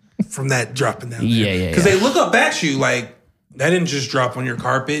from that dropping down. Because they look up at you like that didn't just drop on your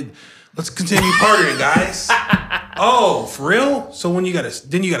carpet. Let's continue partying, guys. Oh, for real? So when you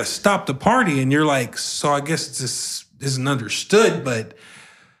gotta stop the party, and you're like, so I guess this isn't understood, but.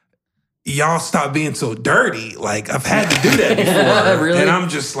 Y'all stop being so dirty. Like, I've had to do that before. Really? And I'm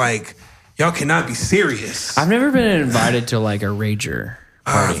just like, y'all cannot be serious. I've never been invited to like a rager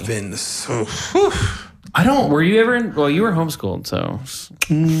party. I've been so... I don't... Were you ever in... Well, you were homeschooled, so...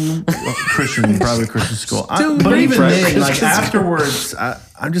 Private Christian school. But even then, like, afterwards,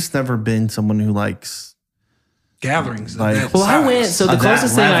 I've just never been someone who likes... gatherings. Like, well, I went... So the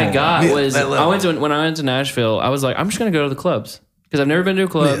closest thing I got was... When I went to Nashville, I was like, I'm just going to go to the clubs. Because I've never been to a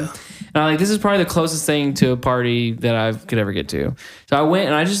club. Yeah. And I'm like, this is probably the closest thing to a party that I could ever get to. So I went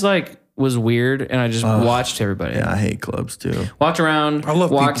and I just like was weird and I just watched everybody. Yeah, I hate clubs too. Walked around. I love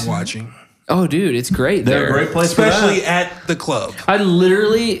people watching. Oh, dude, it's great. They're a great place, especially at the club. I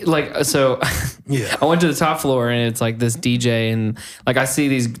literally like so. Yeah, I went to the top floor and it's like this DJ and like I see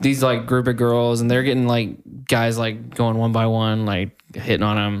these like group of girls and they're getting like guys like going one by one like hitting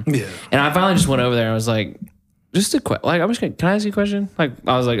on them. Yeah, and I finally just went over there and I was like. Just a question. Like, I'm just gonna. Can I ask you a question? Like,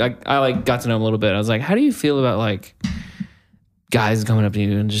 I was like, I like got to know him a little bit. I was like, how do you feel about like guys coming up to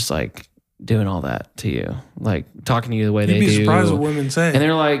you and just like doing all that to you, like talking to you the way they do? You'd be surprised what women say, and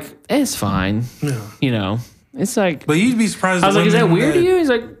they're like, it's fine. Yeah. You know, it's like. But you'd be surprised. I was like, is that weird to you? He's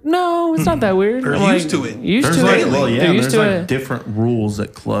like, no, it's not that weird. They're used to it. Used to it. Well, yeah, there's like different rules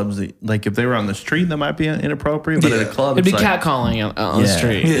at clubs. That, like if they were on the street, that might be inappropriate. But at a club, it'd be catcalling on the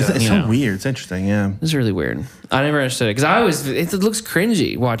street. Yeah. It's so weird. It's interesting. Yeah, it's really weird. I never understood it because it looks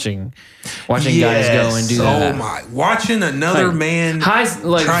cringy watching guys go and do that. Oh my! Watching another man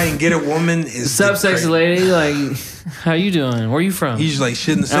try and get a woman is sup, sexy lady. Like, how you doing? Where are you from? He's like,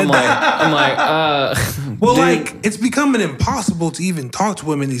 shouldn't have said that. I'm like, well, like it's becoming impossible to even talk to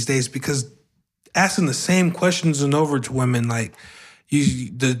women these days because asking the same questions and over to women, like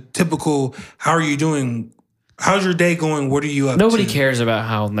the typical, how are you doing? How's your day going? What are you up to? Nobody cares about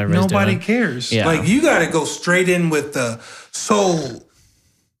how everybody's doing. Nobody cares. Yeah. Like you got to go straight in with the. So,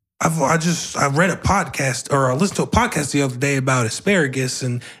 I read a podcast or I listened to a podcast the other day about asparagus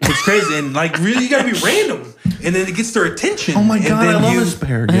and it's crazy and like really you got to be random and then it gets their attention. Oh my god, I love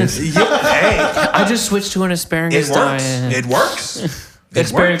asparagus. Hey, I just switched to an asparagus diet. It works.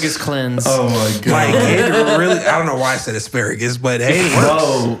 Asparagus cleanse. Oh my god! Like it really, I don't know why I said asparagus, but hey, it works.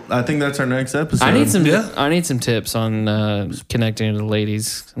 Whoa, I think that's our next episode. I need some tips on connecting to the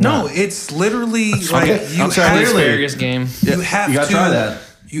ladies. No, it's literally like I'll try the asparagus game. You have you gotta to try that.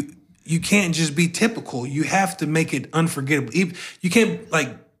 You can't just be typical. You have to make it unforgettable. You can't like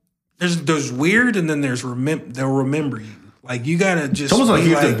there's weird and then there's they'll remember you. Like you gotta just. It's almost like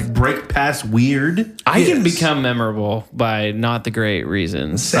you have to break past weird. I can become memorable by not the great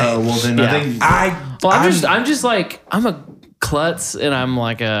reasons. Well then I'm just like I'm a klutz and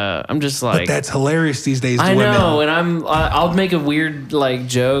I'm just like. But that's hilarious these days. I know, and I'll make a weird like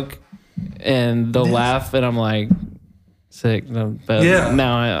joke, and they'll laugh, and I'm like. Sick, no, but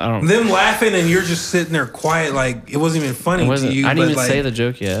now I don't. Them laughing and you're just sitting there quiet, like it wasn't even funny to you. I didn't even say the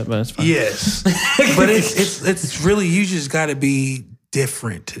joke yet, but it's fine. Yes, but it's really you just got to be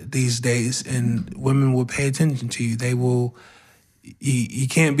different these days, and women will pay attention to you. They will. You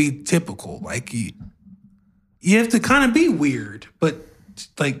can't be typical. Like you have to kind of be weird, but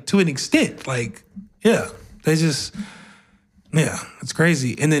like to an extent. Like they just. Yeah, it's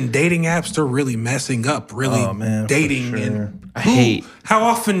crazy. And then dating apps, they're really messing up, dating. And I hate. How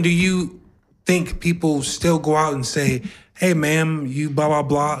often do you think people still go out and say, hey, ma'am, you blah, blah,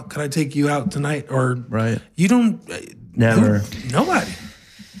 blah, can I take you out tonight? Or you don't. Never. Nobody.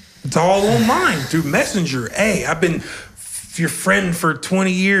 It's all online through Messenger. Hey, I've been your friend for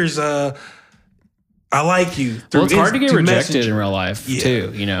 20 years. I like you. Well, it's hard to get rejected in real life,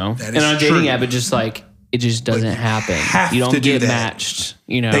 too, you know? And on a dating app, it just doesn't happen. You don't get matched.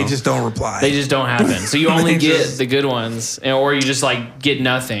 You know, they just don't reply. They just don't happen. So you only get the good ones, or you just like get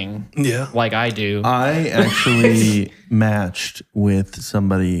nothing. Yeah, like I do. I actually matched with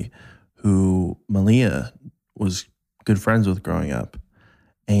somebody who Malia was good friends with growing up.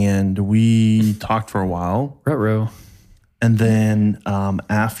 And we talked for a while. Ruh-roh. And then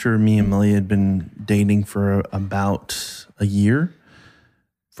after me and Malia had been dating for about a year,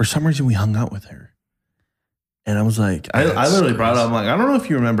 for some reason we hung out with her. And I was like, I literally brought it up. I'm like, I don't know if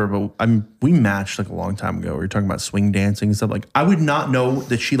you remember, but we matched like a long time ago. We were talking about swing dancing and stuff. Like, I would not know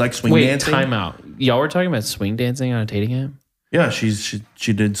that she liked swing dancing. Wait, time out. Y'all were talking about swing dancing on a dating app? Yeah,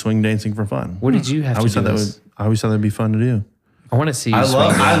 she did swing dancing for fun. What did you have to do? I always thought that'd be fun to do. I want to see you I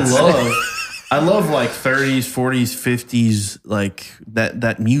swing love like 30s, 40s, 50s, like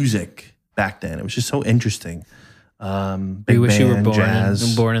that music back then. It was just so interesting. Big you wish band, you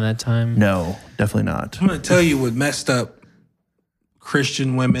were born in that time? No, definitely not. I'm going to tell you what messed up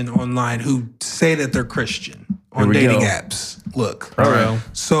Christian women online who say that they're Christian on dating apps. Look. All right.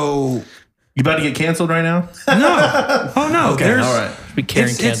 So... You about to get canceled right now? No. Oh, no. Okay, all right. Be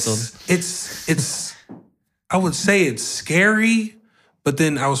Karen canceled. It's I would say it's scary, but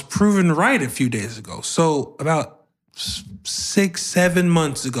then I was proven right a few days ago. So about 6-7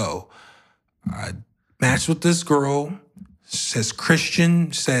 months ago, I matched with this girl, says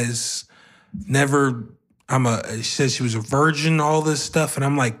Christian, says never, she says she was a virgin, all this stuff. And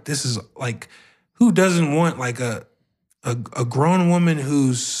I'm like, this is like, who doesn't want like a grown woman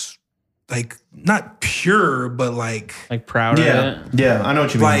who's like not pure, but like proud of it. Yeah, I know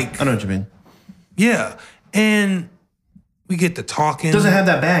what you mean. Like, I know what you mean. Yeah. And we get to talking. Doesn't have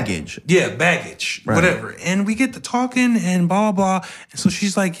that baggage. Yeah, baggage, right. Whatever. And we get to talking and blah, blah. And so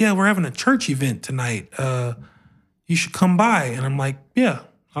she's like, yeah, we're having a church event tonight. You should come by. And I'm like, yeah,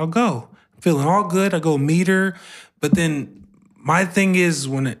 I'll go. Feeling all good. I go meet her. But then my thing is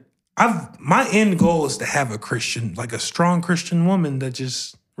my end goal is to have a Christian, like a strong Christian woman that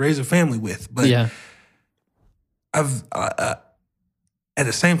just raise a family with. But yeah. At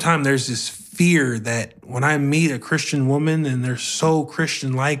the same time, there's this fear that when I meet a Christian woman and they're so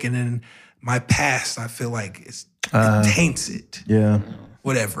Christian-like, and in my past, I feel like it taints it. Yeah.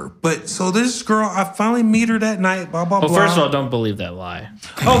 Whatever. But so this girl, I finally meet her that night, blah, blah, blah. Well, first of all, don't believe that lie.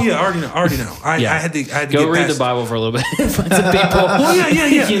 Oh, yeah, I already know. I had to go read the Bible for a little bit and find some people. Well,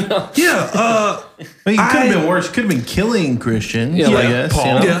 yeah. You know? Yeah. I mean, it could have been worse. Could have been killing Christians, I guess.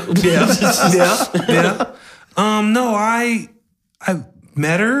 Paul. You know? Yeah. No, I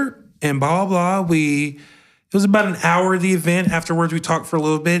met her and blah, blah, blah. It was about an hour of the event. Afterwards, we talked for a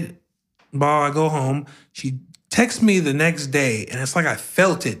little bit. Blah, I go home. She texted me the next day, and it's like I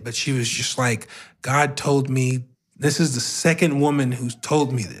felt it, but she was just like, God told me, this is the second woman who's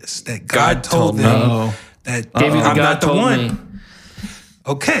told me this, that God told them that I'm not the one.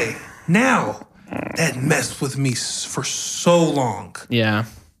 Okay, now that messed with me for so long. Yeah.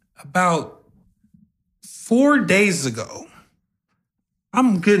 About 4 days ago,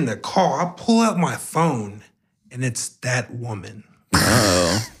 I'm getting a call. I pull out my phone, and it's that woman.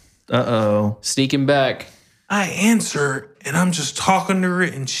 Uh-oh. Sneaking back. I answer, and I'm just talking to her,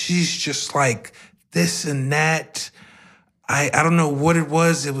 and she's just like this and that. I don't know what it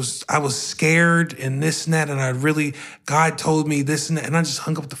was. I was scared and this and that, and God told me this and that, and I just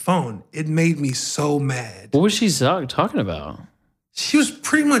hung up the phone. It made me so mad. What was she talking about? She was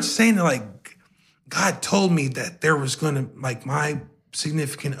pretty much saying that, like, God told me that there was going to, like, my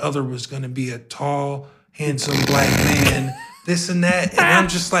significant other was going to be a tall, handsome black man, this and that. And I'm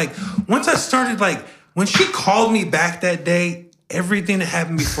just like, once I started, like, when she called me back that day, everything that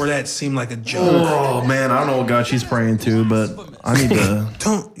happened before that seemed like a joke. Oh, man, I don't know what God she's praying to, but I need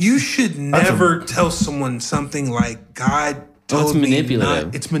to... You should never tell someone something like, God told me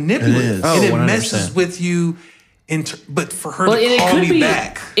manipulative. It's manipulative. It is. And it 100%. messes with you. But for her to call me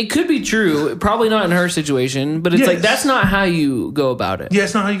back. It could be true. Probably not in her situation, but it's like, that's not how you go about it. Yeah,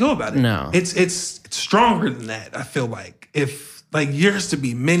 it's not how you go about it. No. It's stronger than that, I feel like. If, like, there has to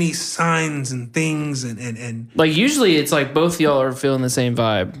be many signs and things and like, usually it's like both y'all are feeling the same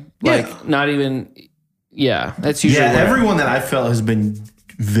vibe. Like, not even, that's usually everyone that I felt has been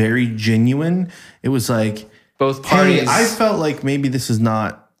very genuine. It was like, both parties. Hey, I felt like maybe this is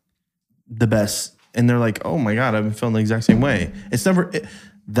not the best. And they're like, oh my God, I've been feeling the exact same way. It's never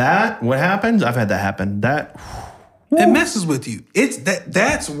what happens. I've had that happen. It messes with you.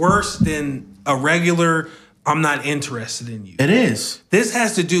 That's worse than a regular, I'm not interested in you. It is. This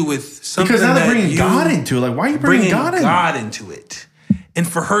has to do with something because now they're bringing God into it. Like, why are you bringing God into it? And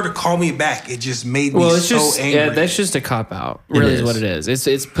for her to call me back, it just made me so angry. Yeah, that's just a cop out. Really, is what it is.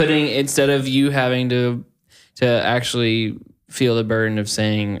 It's putting, instead of you having to actually feel the burden of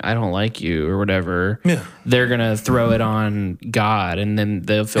saying, I don't like you or whatever, Yeah. they're going to throw it on God and then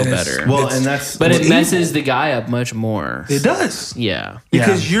they'll feel better. Well, and that's But it evil. messes the guy up much more. It does. Yeah.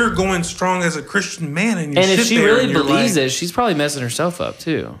 Because you're going strong as a Christian man, and if she really believes it, she's probably messing herself up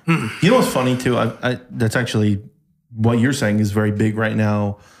too. You know what's funny too? That's actually what you're saying is very big right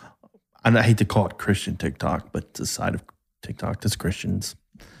now. And I hate to call it Christian TikTok, but it's a side of TikTok that's Christians.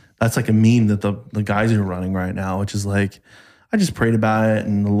 That's like a meme that the guys are running right now, which is like, I just prayed about it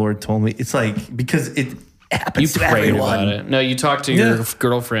and the Lord told me. It's like, because it happens You to prayed everyone. about it. No, you talked to your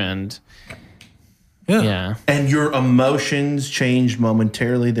girlfriend. Yeah. And your emotions changed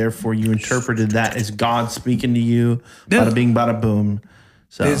momentarily. Therefore, you interpreted that as God speaking to you. Yeah. Bada bing, bada boom.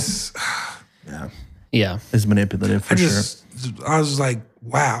 So, Yeah. it's manipulative for sure. I was like,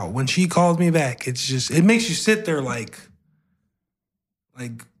 wow. When she called me back, it makes you sit there like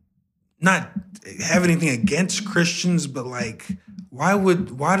not have anything against Christians, but like,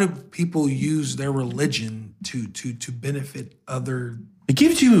 why do people use their religion to benefit other? It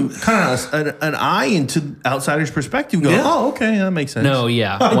gives you kind of an eye into outsider's perspective. Go, oh, okay, that makes sense. No,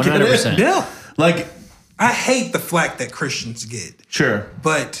 yeah. I get it. 100%. Yeah. Like, I hate the flack that Christians get, sure.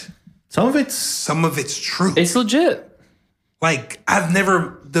 but Some of it's some of it's true. It's legit. Like,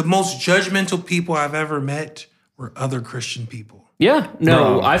 the most judgmental people I've ever met were other Christian people. Yeah.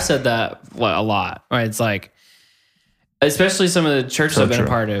 No, Bro. I've said that a lot. Right. It's like, especially some of the churches I've been true. a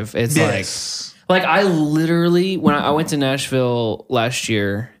part of. It's Yes. like I literally, when I went to Nashville last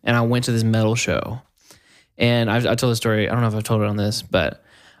year and I went to this metal show, and I told the story. I don't know if I've told it on this, but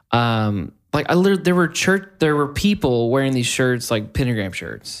like there were people wearing these shirts, like pentagram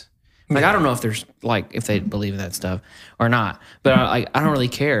shirts. Like, I don't know if there's like, if they believe in that stuff or not, but I don't really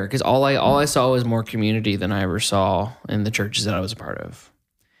care, because all I saw was more community than I ever saw in the churches that I was a part of.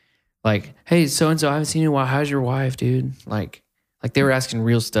 Like, hey, so-and-so, I haven't seen you in a while. How's your wife, dude? Like they were asking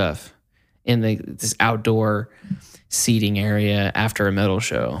real stuff in this outdoor seating area after a metal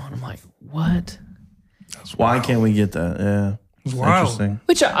show. And I'm like, what? why can't we get that? Yeah. It's wild. interesting.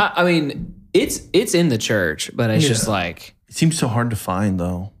 Which I mean, it's in the church, but it's just like, It seems so hard to find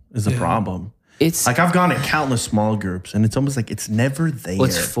though, is the problem. it's Like, I've gone to countless small groups and it's almost like it's never there.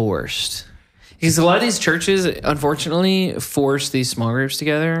 what's forced. Because a lot of these churches, unfortunately, force these small groups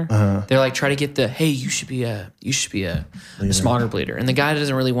together. They're like, try to get hey, you should be a small group leader, and the guy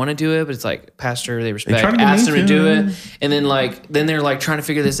doesn't really want to do it, but it's like, pastor, they respect, try to get asked me him to do to. it, and then they're like trying to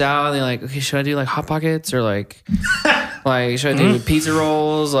figure this out, and they're like, okay, should I do like Hot Pockets or like should I do pizza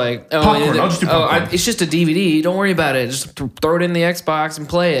rolls? Like, oh, Popcorn, I'll just do popcorn. it's just a DVD. Don't worry about it. Just throw it in the Xbox and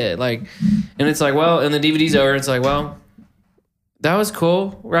play it. Like, and it's like, well, and the DVD's over. It's like, well, that was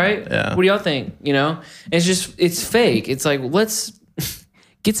cool, right? Yeah. What do y'all think? You know, it's fake. It's like, let's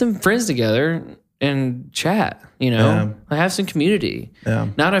get some friends together and chat. You know, Yeah. like, have some community. Yeah.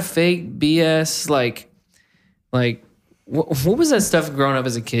 Not a fake BS. Like what was that stuff growing up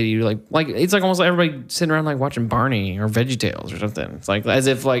as a kid? You like it's like almost like everybody sitting around like watching Barney or VeggieTales or something. It's like as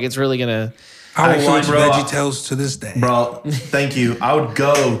if like it's really gonna. I will Actually, watch bro, VeggieTales to this day. Bro, thank you. I would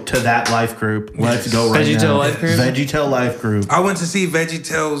go to that life group. Let's go right VeggieTale now. life group? VeggieTale life group. I went to see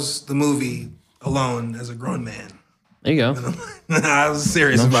VeggieTales the movie alone as a grown man. There you go. I was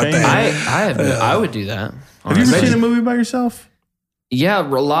serious about shame. that. I would do that. Have you ever seen a movie by yourself? Yeah, a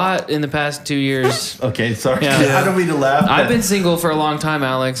lot in the past 2 years. Okay, sorry. Yeah. I don't mean to laugh. I've but been single for a long time,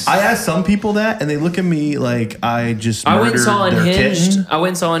 Alex. I ask some people that, and they look at me like I just I went murdered and saw their Unhinged. kitten. I went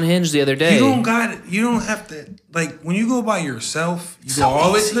and saw Unhinged the other day. You don't have to, like, when you go by yourself, you go all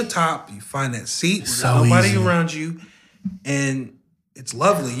the way to the top, you find that seat where So there's nobody easy. around you, and it's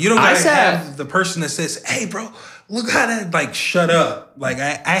lovely. You don't I gotta sat- have the person that says, hey, bro, look how that, like, shut up. Like,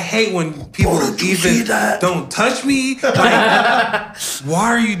 I hate when people even don't touch me. Like, why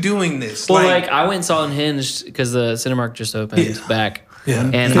are you doing this? Well, like I went and saw Unhinged because the Cinemark just opened back. Yeah.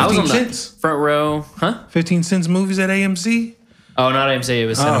 And I was on 15 the cents? front row. Huh? 15 cents movies at AMC? Oh, not AMC. It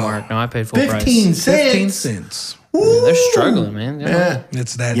was Cinemark. No, I paid full 15 price. 15 cents. cents. They're struggling, man. Yeah.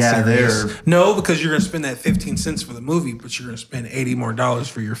 It's that Yeah, serious. they're- No, because you're going to spend that 15 cents for the movie, but you're going to spend $80 more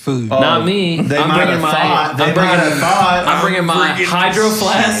for your food. Not me. They I'm might bringing have my. thought. They I'm might bringing. have thought. I'm bringing my bringing hydro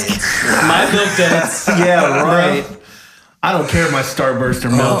flask, my milk duds. Yeah, right. I don't care if my Starbursts are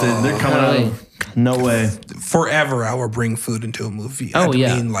melted. They're coming really? out. No way. Forever, I will bring food into a movie. Oh, I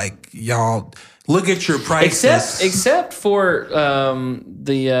yeah. mean, like, y'all, look at your prices. Except for the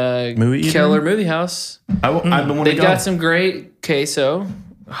Movie Eater? Keller Movie House. I've been wanting to They've go. got some great queso.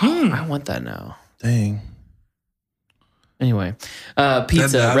 I want that now. Dang. Anyway,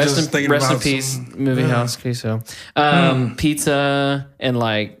 pizza. I was Rest just in thinking about peace, some- movie house queso. Pizza and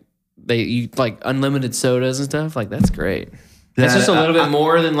like you like unlimited sodas and stuff. Like that's great. It's just a little bit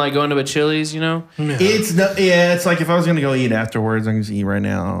more than like going to a Chili's, you know? Yeah. It's like if I was gonna go eat afterwards, I can just eat right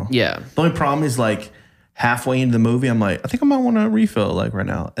now. Yeah. The only problem is like halfway into the movie, I'm like, I think I might want to refill like right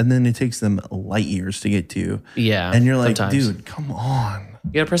now, and then it takes them light years to get to. Yeah. And you're like, sometimes. dude, come on.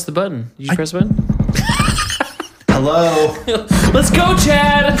 You gotta press the button. Did you press the button? Hello. Let's go,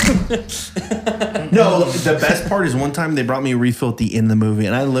 Chad. No, the best part is one time they brought me a refill at the end of the movie,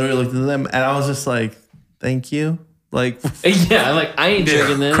 and I literally looked at them and I was just like, thank you. Like, Yeah, like I ain't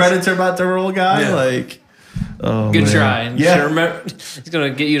drinking this. credits are about to roll, guy. Yeah. like, oh, Good man. try. Yeah. It's gonna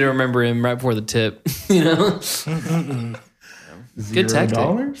get you to remember him right before the tip. You know? Good tactic.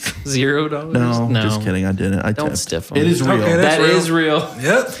 $0? $0? No, just kidding. I didn't. I Don't tipped. stiff 'em. It is real. Okay, That real. is real.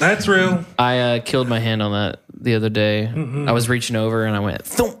 Yep, that's real. I killed my hand on that the other day. I was reaching over and I went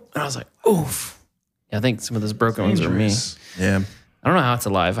thump, and I was like, oof. Yeah, I think some of those broken ones are me. Dangerous. Yeah, I don't know how it's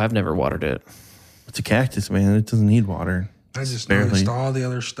alive. I've never watered it. it's a cactus, man. It doesn't need water. I just Barely. noticed all the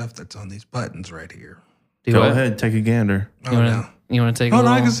other stuff that's on these buttons right here. Do Go what? ahead, take a gander. Oh, You wanna, no. you wanna take a Oh, no,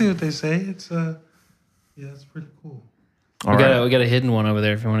 little? I can see what they say. It's yeah, it's pretty cool. All we right, got a hidden one over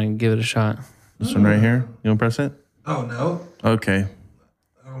there if you want to give it a shot. this one right here. You want to press it? Oh, no. Okay.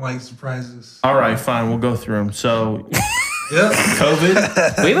 I don't like surprises. All right, fine. We'll go through them. So, Yep.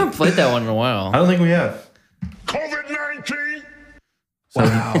 COVID. We haven't played that one in a while. I don't think we have. COVID-19. So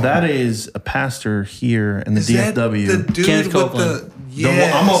that is a pastor here in the Is that DFW. the dude Kenneth with Copeland. the...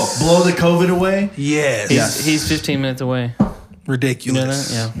 I'm gonna blow the COVID away. Yes. He's 15 minutes away.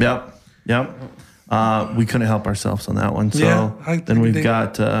 Ridiculous. You know that? Yeah. Yep. We couldn't help ourselves on that one. So Yeah, I then think we've they-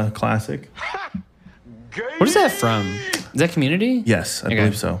 got classic. What is that from? Is that Community? Yes, I Okay.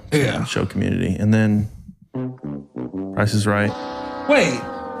 believe so. Yeah. Show Community, and then Price is Right. Wait,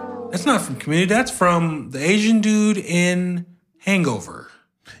 that's not from Community. That's from the Asian dude in Hangover.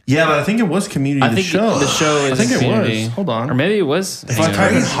 Yeah, but I think it was Community. I the think show. the show is I think it Community. was. Hold on. Or maybe it was. if I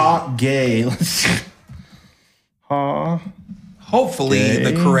type in crazy. hot gay, let's see. Hot Hopefully,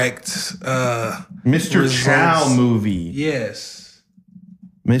 Okay. the correct. Mr. Results. Chow movie. Yes.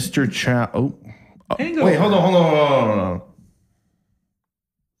 Mr. Chow. Oh, Hangover. wait, hold on.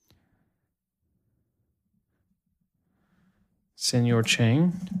 Senor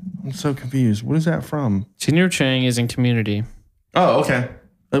Chang. I'm so confused. What is that from? Senor Chang is in Community. Oh, okay.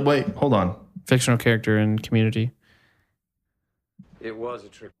 Wait, hold on. Fictional character in Community. It was a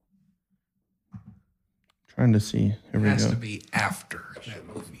trick. Trying to see. Here we It has go. to be after that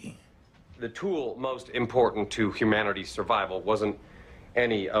movie. The tool most important to humanity's survival wasn't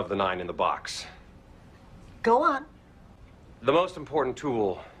any of the 9 in the box. Go on. The most important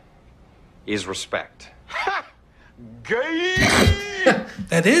tool is respect. Gay!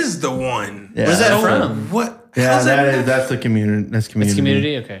 That is the one. Yeah. Where's that So from? What? Yeah, how's that? that's the community. That's Community. It's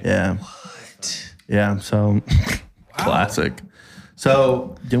Community? Okay. Yeah. What? Yeah. So classic.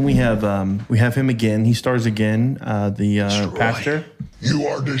 So then we have him again. He stars again. The pastor. You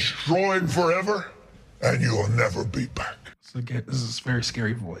are destroyed forever, and you will never be back. So again, this is a very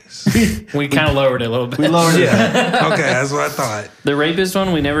scary voice. We kind of lowered it a little bit. We lowered it. Yeah. Okay, that's what I thought. The rapist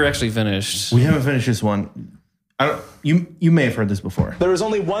one, we never actually finished. We haven't finished this one. You may have heard this before. There is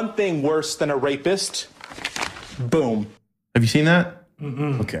only one thing worse than a rapist. Boom. Have you seen that?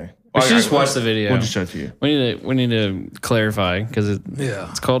 Okay. We should just watch the video. We'll just show it to you. We need to clarify because Yeah.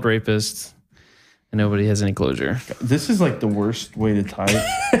 it's called Rapist and nobody has any closure. This is like the worst way to type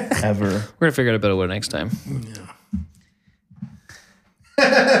ever. We're gonna figure out a better way next time.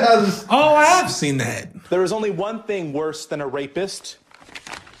 Oh, I have seen that. There is only one thing worse than a rapist.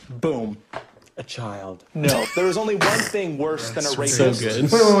 Boom. A child. No, there is only one thing worse than a rapist. So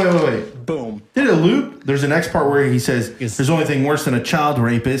good. Wait. Boom. Did it loop? There's the next part where he says, "There's the only thing worse than a child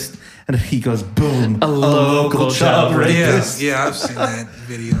rapist," and he goes, "Boom, a local child Yeah, rapist." yeah, I've seen that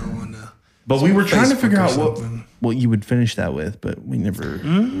video on the. But we were trying to Facebook figure or out something. what you would finish that with, but we never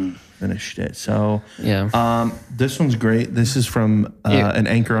finished it. So Yeah. this one's great. This is from Yeah. an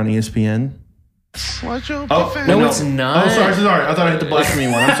anchor on ESPN. Watch your Oh defense. No, it's not. Oh, sorry. I thought I hit the blasphemy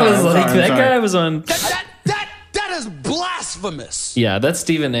one. I'm I sorry. was I'm like, sorry, I'm that sorry. guy was on. That is blasphemous. Yeah, that's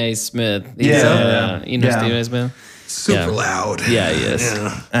Stephen A. Smith. He's, Yeah. you know Yeah. Stephen A. Smith? Super Yeah. loud. Yeah, he is.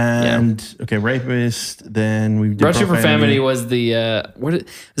 Yeah. And okay, rapist. Then we did Rush for Profanity was the is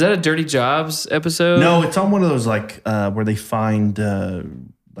that a Dirty Jobs episode? No, it's on one of those like where they find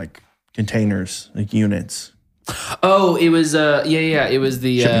like containers, like units. Oh, it was it was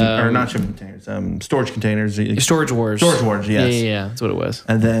the Shipping, or not shipping containers, storage containers. Storage Wars. Storage Wars, yes. Yeah, that's what it was.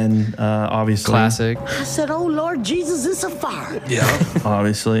 And then obviously Classic. I said, oh, Lord Jesus, it's a fire. Yeah.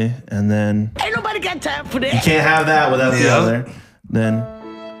 obviously, and then Ain't nobody got time for that. can't have that without the Yeah. other. Then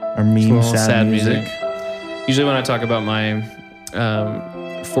our meme Little sad music. Usually when I talk about my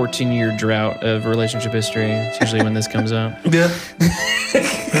 14-year drought of relationship history. It's usually when this comes out. Yeah.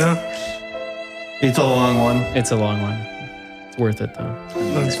 Yeah. It's a long one. It's a long one. It's worth it though.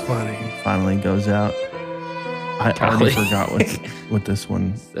 That's funny. Finally goes out. I already forgot what this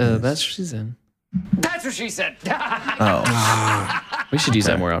one is. That's what she said. That's what she said. Oh. We should use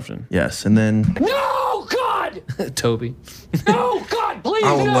that more often. Yes, and then No, God! Toby. No, God, please,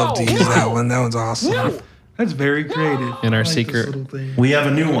 I would no! love to use that one. That one's awesome. No. That's very creative. In our I like this secret. little thing. we have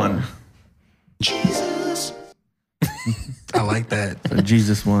a new one. Jesus. I like that. A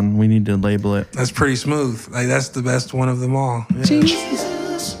Jesus one. We need to label it. That's pretty smooth. Like that's the best one of them all. Yeah.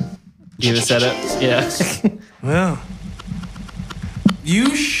 Jesus. You have a setup? Yeah. Yeah.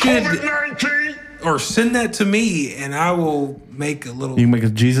 You should COVID-19. or send that to me and I will make a little You can make a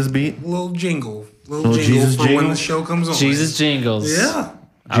Jesus beat. little jingle. Little Jingle Jesus for when jingle? the show comes on. Jesus jingles. Yeah.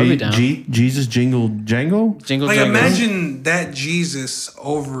 I would be down. Jesus jingle jangle. Jingle Like jingles. imagine that Jesus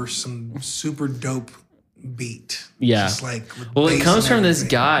over some super dope beat. Yeah. Just like with Well, it bass comes and from this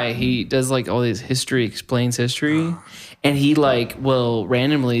everything. guy. He does like all these history, explains history, and he like will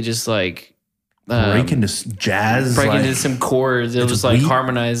randomly just like Break into jazz. break like- into some chords. It'll it's just like weak.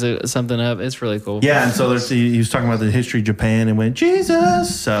 harmonize something up. It's really cool. Yeah, and so he was talking about the history of Japan and went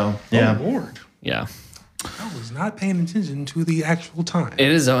Jesus. So yeah, Oh, Lord. Yeah. I was not paying attention to the actual time. It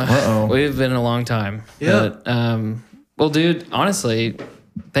is. Uh-oh. We've been a long time. Yeah. But, well, dude, honestly,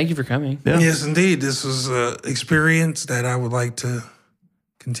 thank you for coming. Yeah. Yes, indeed. This was an experience that I would like to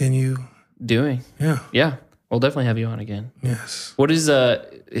continue. Doing. Yeah. Yeah. We'll definitely have you on again. Yes. What is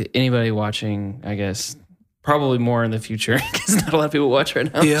anybody watching, I guess, probably more in the future because not a lot of people watch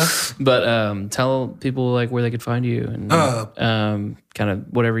right now. Yeah. But tell people like where they could find you and kind of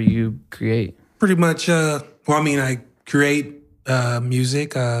whatever you create. Pretty much. Well, I mean, I create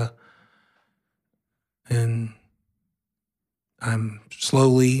music, and I'm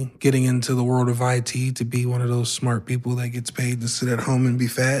slowly getting into the world of IT to be one of those smart people that gets paid to sit at home and be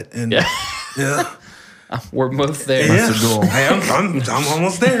fat. And Yeah. yeah, We're both there. yeah. the goal. I'm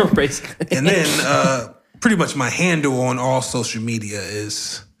almost there. Basically. And then pretty much my handle on all social media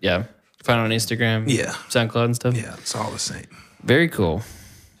is Yeah. Find it on Instagram. Yeah. SoundCloud and stuff. yeah, it's all the same. Very cool.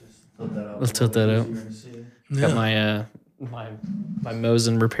 Let's tilt that up. Got Yeah. my my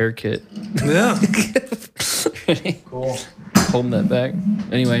Mosin repair kit. Yeah. Cool. Holding that back.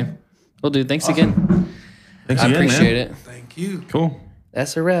 Anyway, well, dude, thanks again. Thanks I again, appreciate man. it. Thank you. Cool.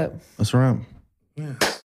 That's a wrap. That's a wrap. Yeah.